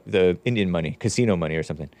money, right? The Indian money, casino money or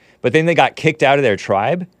something. But then they got kicked out of their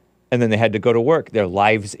tribe, and then they had to go to work. Their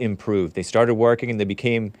lives improved. They started working, and they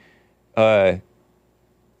became, their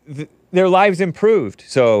lives improved.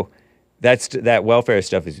 So that welfare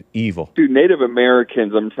stuff is evil. Dude, Native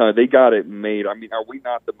Americans, I'm telling you, they got it made. I mean, are we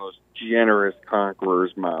not the most generous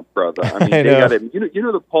conquerors, my brother? I mean, they got it. You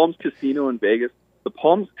know the Palms Casino in Vegas? The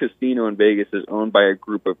Palms Casino in Vegas is owned by a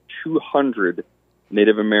group of 200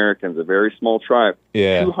 Native Americans, a very small tribe.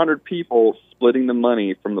 Yeah. 200 people splitting the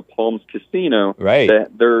money from the Palms Casino. Right.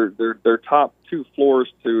 That their top 2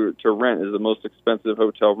 floors to rent is the most expensive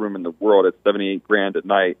hotel room in the world. It's $78,000 a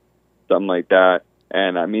night, something like that.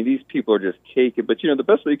 And I mean, these people are just caking. But the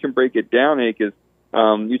best way you can break it down, Hank, is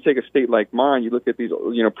you take a state like mine. You look at these,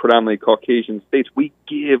 predominantly Caucasian states. We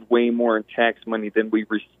give way more in tax money than we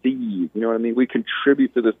receive. You know what I mean? We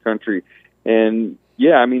contribute to this country, and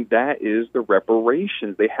yeah, I mean that is the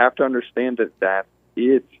reparations. They have to understand that that's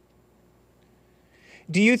it.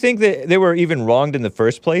 Do you think that they were even wronged in the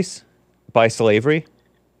first place by slavery?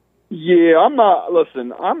 Yeah, I'm not,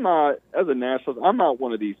 as a nationalist, I'm not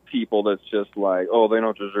one of these people that's just like, oh, they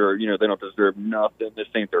don't deserve nothing. This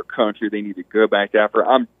ain't their country. They need to go back to Africa.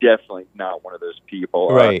 I'm definitely not one of those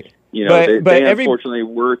people. Right. They unfortunately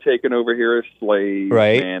were taken over here as slaves.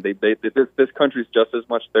 Right. Man, this country's just as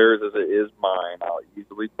much theirs as it is mine. I'll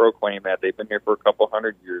easily proclaim that. They've been here for a couple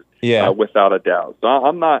hundred years. Yeah. Without a doubt. So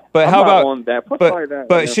I'm not. But I'm how not about on that?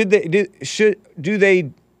 But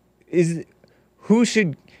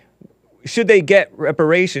should they get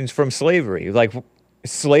reparations from slavery? Like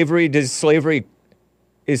is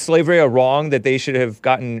slavery a wrong that they should have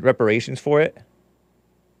gotten reparations for it?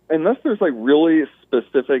 Unless there's like really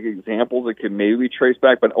specific examples that could maybe trace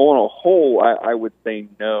back, but on a whole, I would say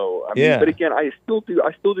no. I mean, but again, I still do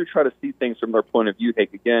try to see things from their point of view.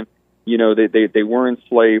 Like again, they were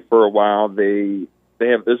enslaved for a while. There's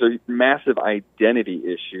a massive identity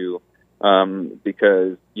issue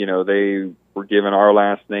because they were given our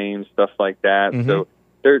last names, stuff like that. Mm-hmm. So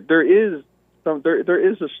there is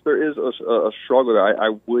a struggle that I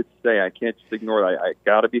would say I can't just ignore it. I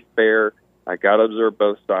got to be fair. I got to observe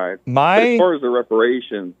both sides. But as far as the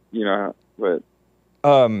reparations, but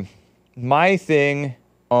my thing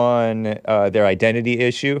on their identity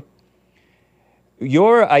issue,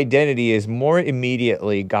 your identity is more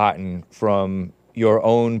immediately gotten from your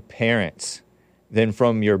own parents than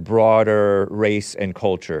from your broader race and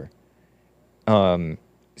culture.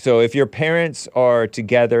 So if your parents are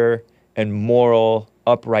together and moral,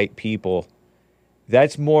 upright people,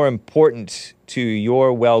 that's more important to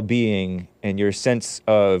your well-being and your sense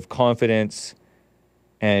of confidence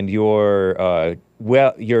and your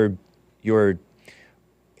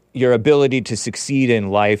ability to succeed in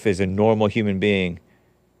life as a normal human being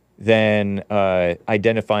than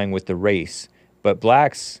identifying with the race. But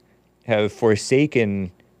blacks have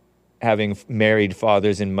forsaken having married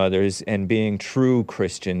fathers and mothers and being true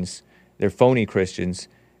Christians. They're phony Christians.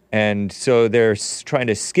 And so they're trying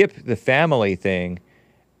to skip the family thing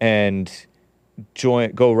and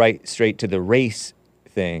go right straight to the race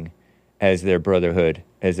thing as their brotherhood,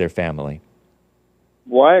 as their family.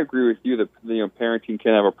 Well, I agree with you that parenting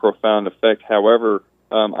can have a profound effect. However,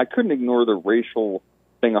 I couldn't ignore the racial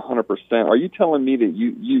thing 100%. Are you telling me that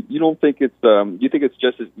you don't think it's you think it's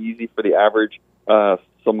just as easy for the average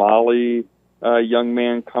Somali young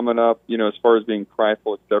man coming up, as far as being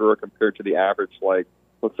prideful, et cetera, compared to the average, like,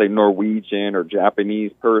 let's say, Norwegian or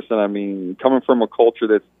Japanese person? I mean, coming from a culture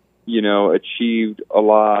that's, achieved a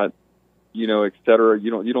lot, et cetera,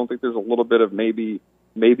 you don't think there's a little bit of maybe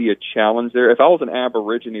a challenge there? If I was an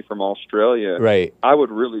Aborigine from Australia, right, I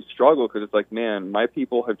would really struggle because it's like, man, my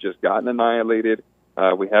people have just gotten annihilated.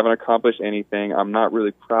 We haven't accomplished anything. I'm not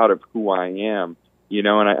really proud of who I am,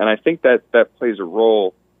 and I think that plays a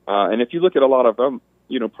role. And if you look at a lot of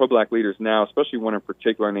pro-black leaders now, especially one in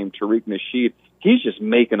particular named Tariq Nasheed, he's just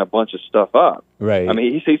making a bunch of stuff up. Right. I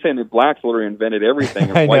mean, he's saying that blacks literally invented everything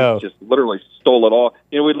and whites just literally stole it all.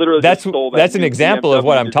 We literally just stole that. That's an example of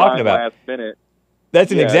what I'm talking about.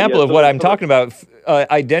 That's an example of what I'm talking about.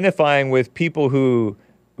 Identifying with people who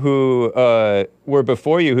were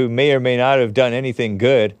before you, who may or may not have done anything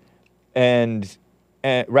good, and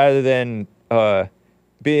rather than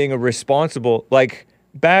being a responsible, like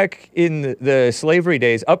back in the slavery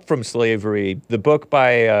days, Up From Slavery, the book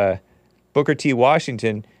by Booker T.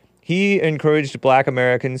 Washington, he encouraged black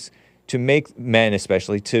Americans to make, men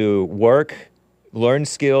especially, to work, learn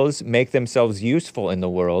skills, make themselves useful in the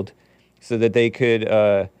world so that they could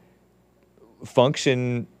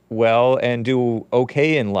function well and do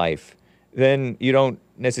okay in life. Then you don't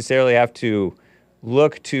necessarily have to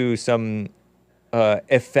look to some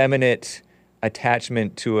effeminate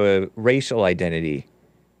attachment to a racial identity,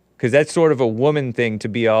 because that's sort of a woman thing to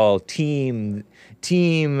be all team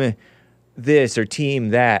this or team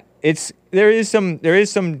that. There is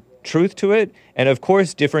some truth to it, and of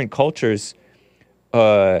course different cultures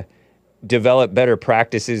develop better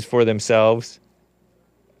practices for themselves,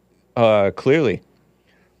 clearly.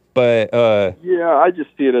 But yeah, I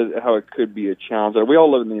just see it as how it could be a challenge. We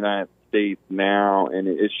all live in the United States now, and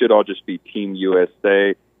it should all just be Team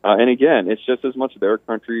USA. And again, it's just as much their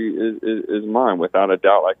country is mine, without a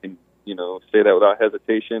doubt. I can say that without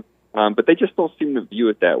hesitation. But they just don't seem to view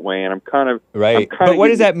it that way, and I'm kind of right. But what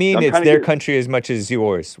does that mean? It's their country as much as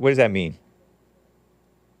yours. What does that mean?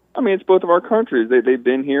 I mean, it's both of our countries. They've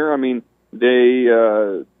been here. I mean, they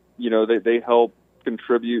help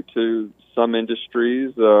contribute to some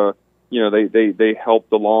industries. They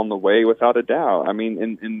helped along the way without a doubt. I mean,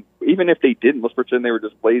 and even if they didn't, let's pretend they were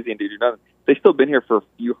just lazy and didn't do nothing. They've still been here for a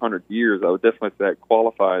few hundred years. I would definitely say that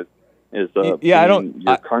qualifies as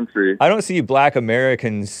your country. I don't see Black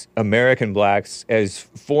American blacks as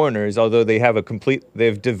foreigners, although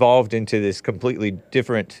they've devolved into this completely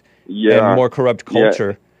different and more corrupt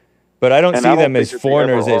culture. Yeah. But I don't see them as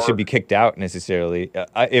foreigners that should be kicked out necessarily.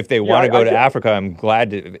 If they want to go to Africa, I'm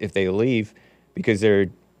glad if they leave because they're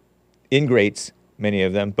ingrates, many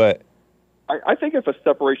of them. But I think if a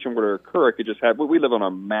separation were to occur, it could just happen. We live on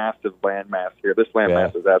a massive landmass here. This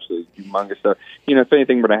landmass is absolutely humongous. So, if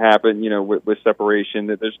anything were to happen, with separation,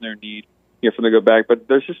 that there's no need, for them to go back. But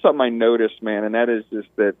there's just something I noticed, man, and that is just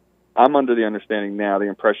that I'm under the understanding now, the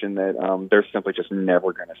impression that they're simply just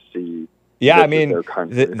never going to see. Yeah, I mean,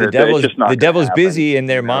 the devil's busy in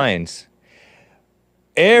their minds.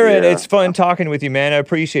 Aaron, it's fun talking with you, man. I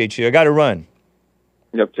appreciate you. I got to run.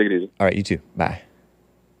 Yep, take it easy. All right, you too. Bye.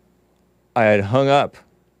 I had hung up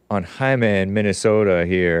on Jaime in Minnesota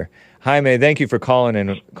here. Jaime, thank you for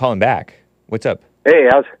calling back. What's up? Hey,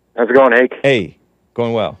 how's it going, Hank? Hey,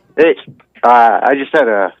 going well. Hey, I just had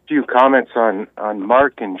a few comments on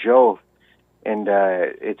Mark and Joe, and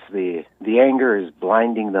it's the anger is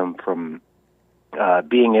blinding them from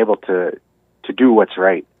being able to do what's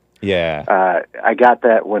right. Yeah. I got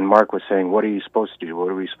that when Mark was saying, "What are you supposed to do? What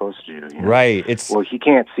are we supposed to do?" Right. Well, he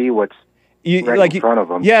can't see what's right in front of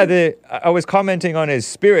him. Yeah. I was commenting on his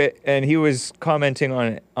spirit, and he was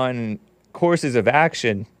commenting on courses of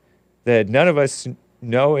action that none of us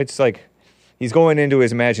know. It's like he's going into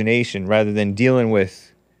his imagination rather than dealing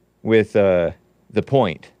with the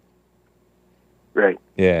point. Right.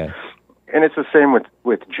 Yeah. And it's the same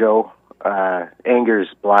with Joe. Anger's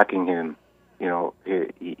blocking him.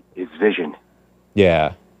 His vision.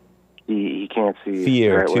 Yeah. He can't see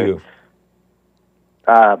fear the right too. Way.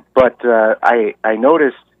 But I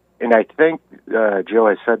noticed, and I think Joe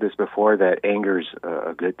has said this before, that anger's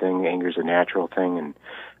a good thing. Anger's a natural thing,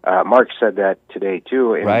 and Mark said that today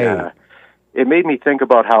too. And, right. It made me think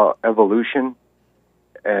about how evolution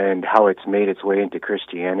and how it's made its way into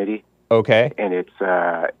Christianity. Okay. And it's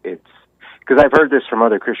because I've heard this from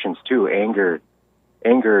other Christians too. Anger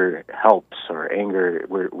helps, or anger.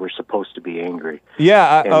 We're supposed to be angry.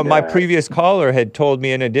 Yeah, and, my previous caller had told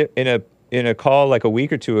me in a call like a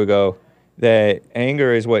week or two ago that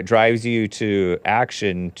anger is what drives you to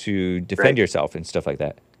action to defend yourself and stuff like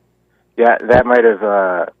that. Yeah, that might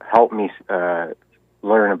have helped me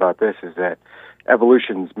learn about this. Is that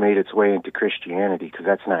evolution's made its way into Christianity, because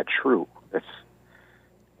that's not true. That's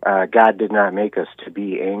God did not make us to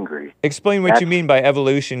be angry. Explain what you mean by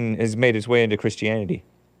evolution has made its way into Christianity.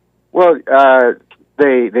 Well,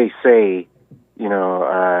 they say,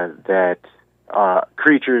 that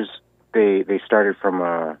creatures, they started from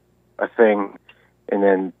a thing, and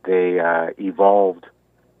then they evolved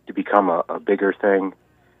to become a bigger thing.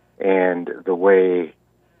 And the way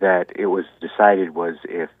that it was decided was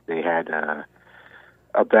if they had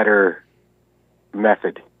a better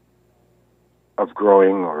method of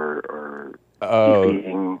growing or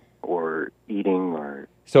defeating or eating, or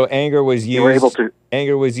so anger was used.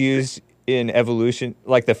 Anger was used in evolution,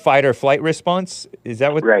 like the fight or flight response. Is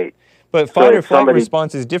that what? Right. But fight or flight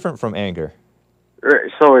response is different from anger.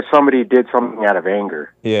 So if somebody did something out of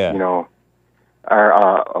anger, or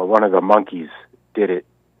one of the monkeys did it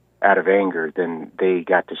out of anger, then they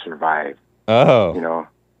got to survive. Oh.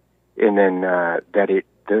 And then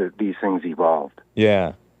these things evolved.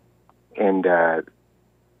 Yeah. And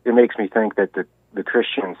it makes me think that the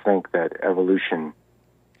Christians think that evolution.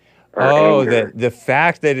 That the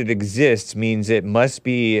fact that it exists means it must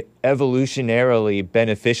be evolutionarily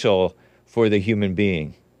beneficial for the human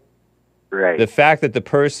being. Right. The fact that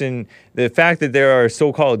that there are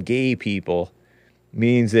so-called gay people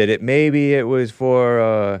means that maybe it was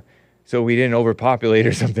for so we didn't overpopulate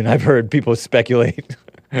or something. I've heard people speculate.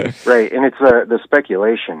 Right, and it's the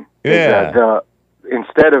speculation. Yeah.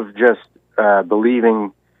 Instead of just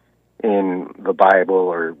believing in the Bible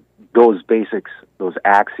or those basics, those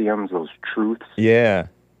axioms, those truths. Yeah.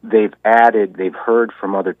 They've heard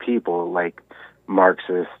from other people like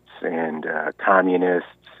Marxists and communists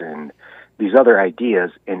and these other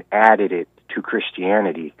ideas, and added it to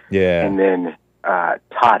Christianity. Yeah. And then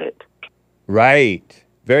taught it. Right.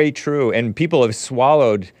 Very true. And people have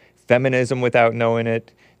swallowed feminism without knowing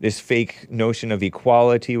it, this fake notion of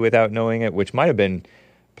equality without knowing it, which might have been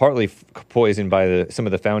partly poisoned by some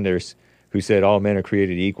of the founders who said all men are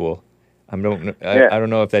created equal. I don't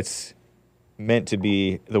know if that's meant to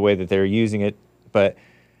be the way that they're using it, but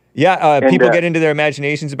people get into their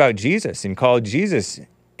imaginations about Jesus and call Jesus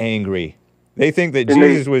angry. They think that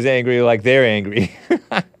Jesus was angry like they're angry.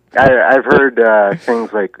 I've heard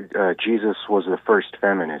things like Jesus was the first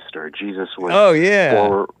feminist, or Jesus was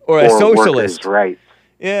or a socialist, rights,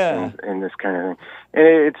 and this kind of thing. And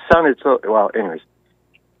it sounded so well. Anyways,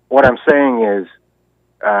 what I'm saying is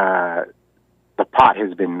the pot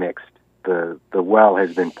has been mixed, the well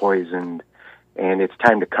has been poisoned, and it's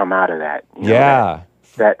time to come out of that. You know,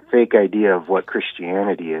 that fake idea of what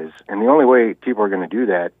Christianity is, and the only way people are going to do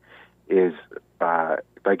that is by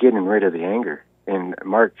getting rid of the anger. And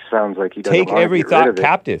Mark sounds like he doesn't take every thought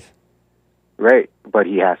captive. Right, but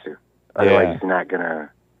he has to. Otherwise, he's not gonna.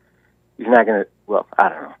 Well, I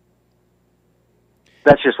don't know.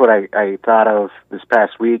 That's just what I thought of this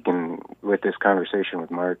past week, and with this conversation with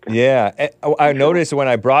Mark. Yeah, I noticed when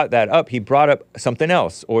I brought that up, he brought up something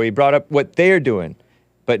else, or he brought up what they're doing.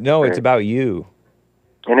 But no, it's about you.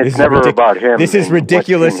 And it's never about him. This is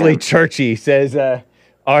ridiculously churchy, says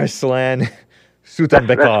Arslan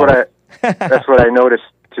Sultanbekov. That's what I noticed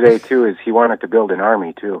today too. Is he wanted to build an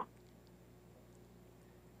army too?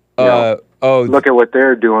 Look at what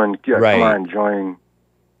they're doing. Come on, join.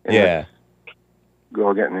 Go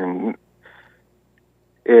again, and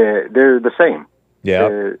they're the same.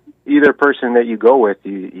 Yeah. Either person that you go with,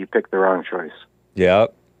 you pick the wrong choice.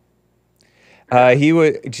 Yep.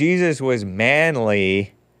 Jesus was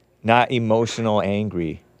manly, not emotional,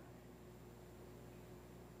 angry.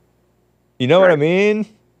 You know what I mean?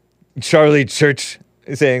 Charlie Church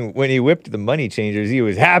saying when he whipped the money changers, he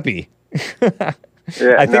was happy. I think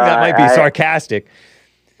that might be sarcastic.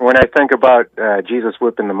 When I think about Jesus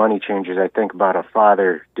whipping the money changers, I think about a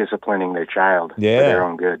father disciplining their child for their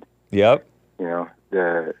own good. Yep. You know,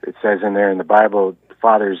 it says in there in the Bible,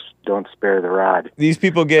 fathers don't spare the rod. These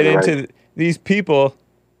people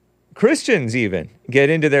Christians even, get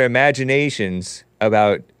into their imaginations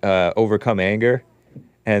about overcome anger,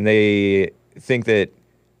 and they think that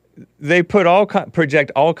they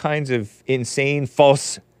project all kinds of insane,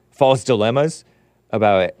 false dilemmas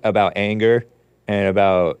about anger and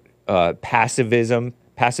about pacifism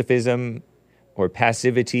or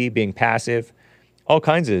passivity, being passive, all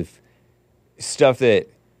kinds of stuff that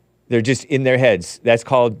they're just in their heads. That's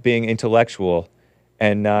called being intellectual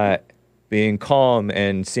and not being calm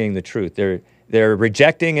and seeing the truth. They're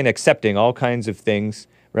rejecting and accepting all kinds of things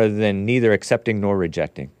rather than neither accepting nor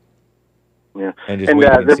rejecting. Yeah, and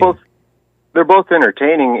they're both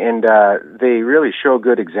entertaining, and they really show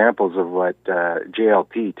good examples of what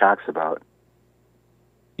JLP talks about.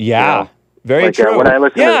 Yeah, you know? Very true. When I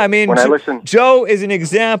listen, Joe is an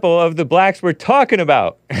example of the blacks we're talking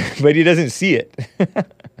about, but he doesn't see it.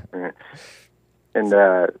 And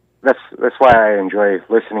that's why I enjoy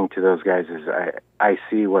listening to those guys. Is I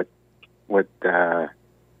see what JLP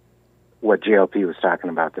was talking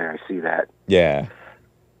about there. I see that. Yeah.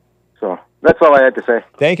 So that's all I had to say.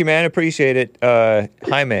 Thank you, man. Appreciate it.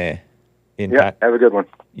 Jaime. Have a good one.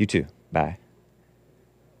 You too. Bye.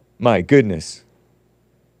 My goodness.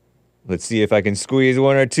 Let's see if I can squeeze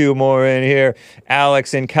one or two more in here.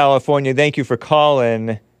 Alex in California, thank you for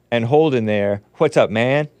calling and holding there. What's up,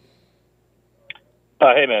 man?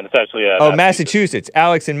 Hey, man. It's actually Massachusetts.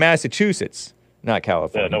 Alex in Massachusetts, not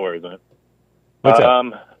California. Yeah, no worries, man. What's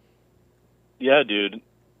up? Yeah, dude.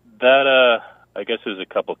 That I guess it was a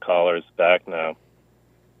couple callers back now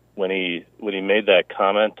when he made that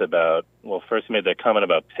comment about. Well, first he made that comment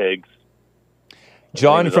about pigs.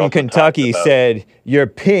 John from Kentucky said, "You're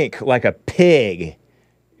pink like a pig,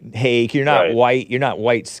 Hake. You're not white. You're not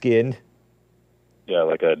white skinned." Yeah,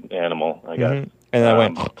 like an animal, I guess. Mm-hmm. And I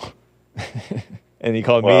went, and he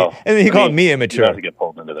called me, and then he called me immature. You have to get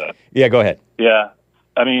pulled into that. Yeah, go ahead. Yeah,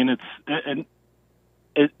 I mean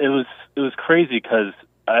it was crazy because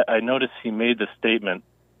I noticed he made the statement.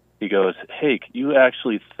 He goes, "Hake, you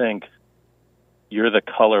actually think you're the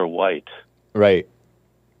color white, right?"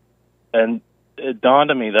 And it dawned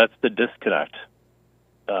on me that's the disconnect.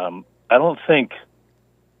 I don't think,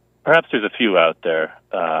 perhaps there's a few out there,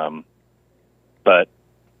 but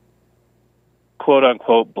quote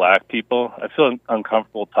unquote black people, I feel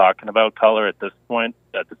uncomfortable talking about color at this point,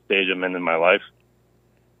 at the stage I'm in my life.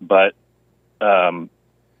 But they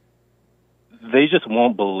just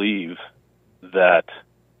won't believe that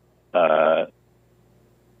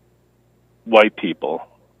white people,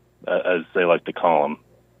 as they like to call them,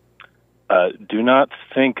 do not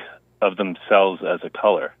think of themselves as a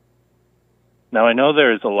color. Now, I know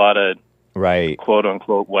there's a lot of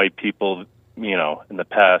quote-unquote white people in the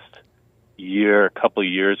past couple of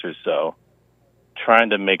years or so, trying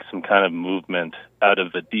to make some kind of movement out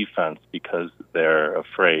of the defense because they're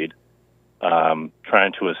afraid,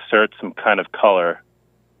 trying to assert some kind of color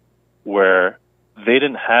where they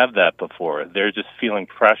didn't have that before. They're just feeling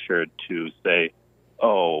pressured to say,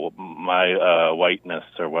 oh, my whiteness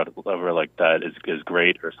or whatever like that is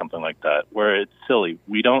great or something like that, where it's silly.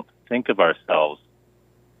 We don't think of ourselves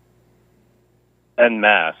en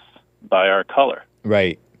masse by our color.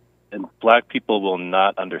 Right. And black people will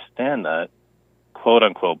not understand that,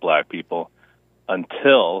 quote-unquote black people,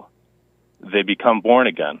 until they become born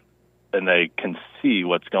again and they can see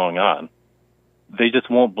what's going on. They just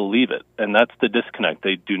won't believe it. And that's the disconnect.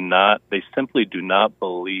 They simply do not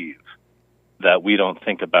believe that we don't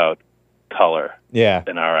think about color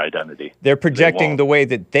in our identity. They're projecting the way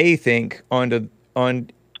that they think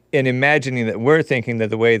and imagining that we're thinking that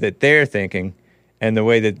the way that they're thinking, and the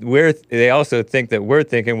way that they also think that we're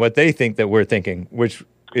thinking what they think that we're thinking, which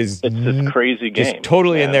is it's this crazy game. Just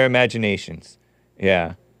totally in their imaginations.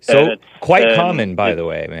 Yeah. So quite common, by the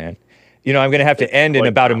way, man. I'm going to have to end in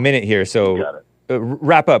about a minute here, so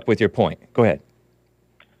wrap up with your point. Go ahead.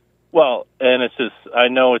 Well, and it's just, I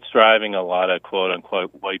know it's driving a lot of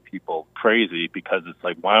quote-unquote white people crazy because it's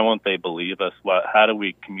like, why won't they believe us? How do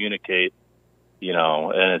we communicate?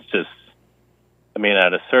 And it's just,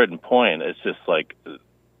 at a certain point, it's just like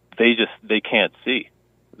they can't see.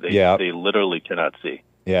 They literally cannot see.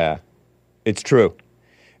 Yeah, it's true.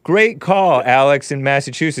 Great call, Alex in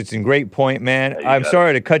Massachusetts, and great point, man. I'm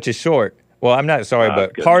sorry to cut you short. Well, I'm not sorry,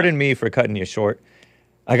 but pardon me for cutting you short.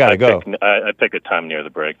 I got to go. I pick a time near the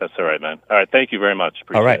break. That's all right, man. All right, thank you very much.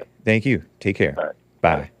 Appreciate it. Thank you. Take care. All right.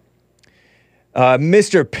 Bye.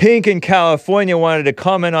 Mr. Pink in California wanted to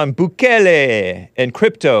comment on Bukele and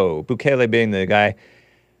crypto. Bukele being the guy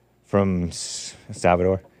from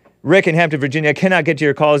Salvador. Rick in Hampton, Virginia. I cannot get to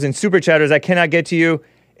your calls. And Super Chatters, I cannot get to you.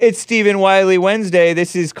 It's Stephen Wiley Wednesday.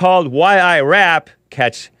 This is called Why I Rap.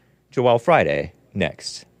 Catch Joel Friday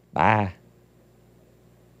next. Bye.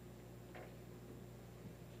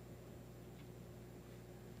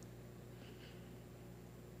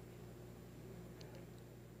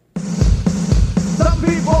 Some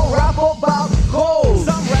people rap about gold.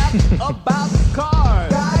 Some rap about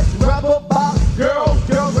cars. Guys rap about girls.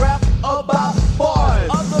 Girls rap about boys.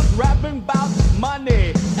 Others rapping about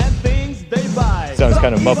money and things they buy. Sounds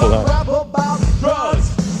kind of muffled, huh? Some rap about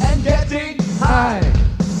drugs and getting high.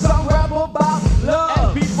 Some rap about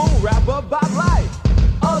love and people rap about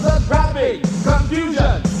life. Others rapping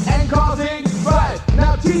confusion and causing strife.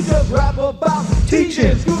 Now teachers rap about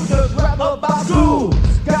teaching. Schoolers rap about school.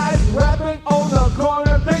 Guys rapping on the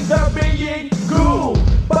corner think they're being cool.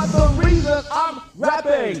 But the reason I'm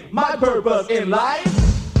rapping, my purpose in life,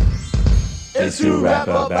 is to rap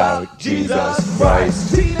about Jesus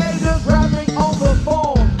Christ. Teenagers rapping on the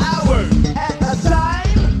phone hours at a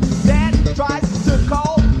time. Dad tries to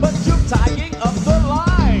call, but you're tying up the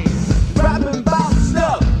line. Rapping about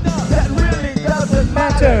stuff that really doesn't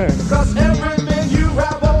matter. Cause everything you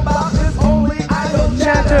rap about is only idle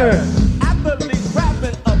chatter. Athletes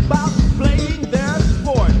rapping about playing their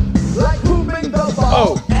sport, like hooping the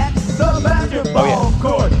ball at the basketball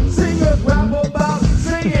court. Singers rap about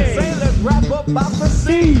singing. Sailors rap about the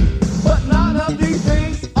sea. But none of these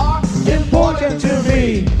things are important to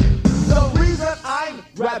me. The reason I'm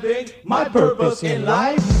rapping, my purpose in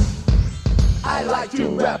life, I like to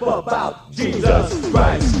rap about Jesus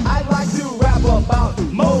Christ. I like to rap about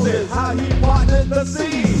Moses, how he parted the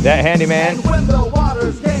sea. That handyman. And when the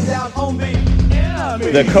waters came down on the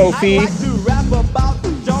enemy. The Kofi. I like to rap about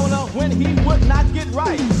Jonah when he would not get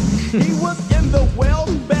right. He was in the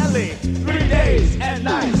whale's belly 3 days and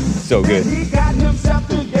nights. So good. Then he got himself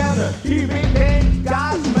together. He became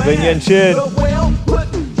God's man. Vin Yen Chin. The whale put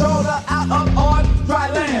Jonah out up on dry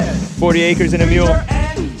land. 40 acres and a mule. Peter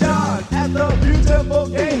and John at the beautiful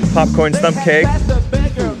gate. Popcorn stump cake. They had passed the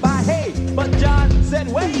beggar by hay, but John said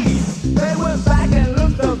wait. They went back and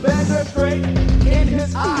looked the beggar straight in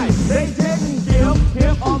his eyes. They didn't give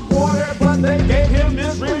him a quarter, but they gave him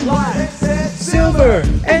this reply. They said, Silver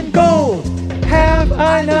and gold have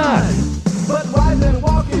I not. but rise and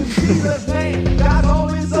walk in Jesus' name, God's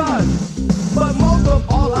only Son. But most of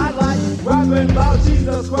all, I like rapping about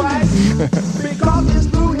Jesus Christ, because it's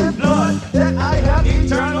through His blood that I have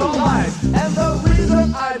eternal life. And the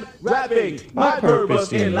reason I'm rapping, my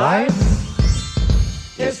purpose in life,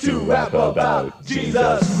 is to rap about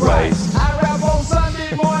Jesus Christ. I rap on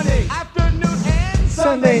Sunday morning, afternoon, and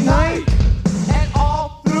Sunday night. And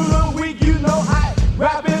all through the week, you know I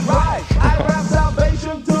rap it right. I rap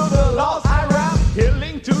salvation to the lost. I rap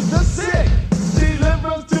healing to the sick,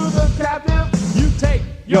 deliverance to the captive.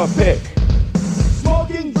 your pick.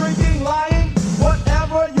 Smoking, drinking, lying,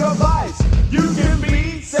 whatever your vice, you can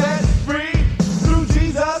be set free through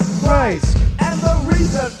Jesus Christ. And the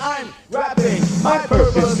reason I'm rapping, my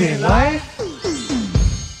purpose in life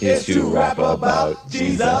Is to rap about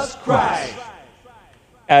Jesus Christ.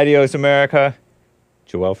 Adios, America.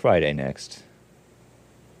 Joel Friday next.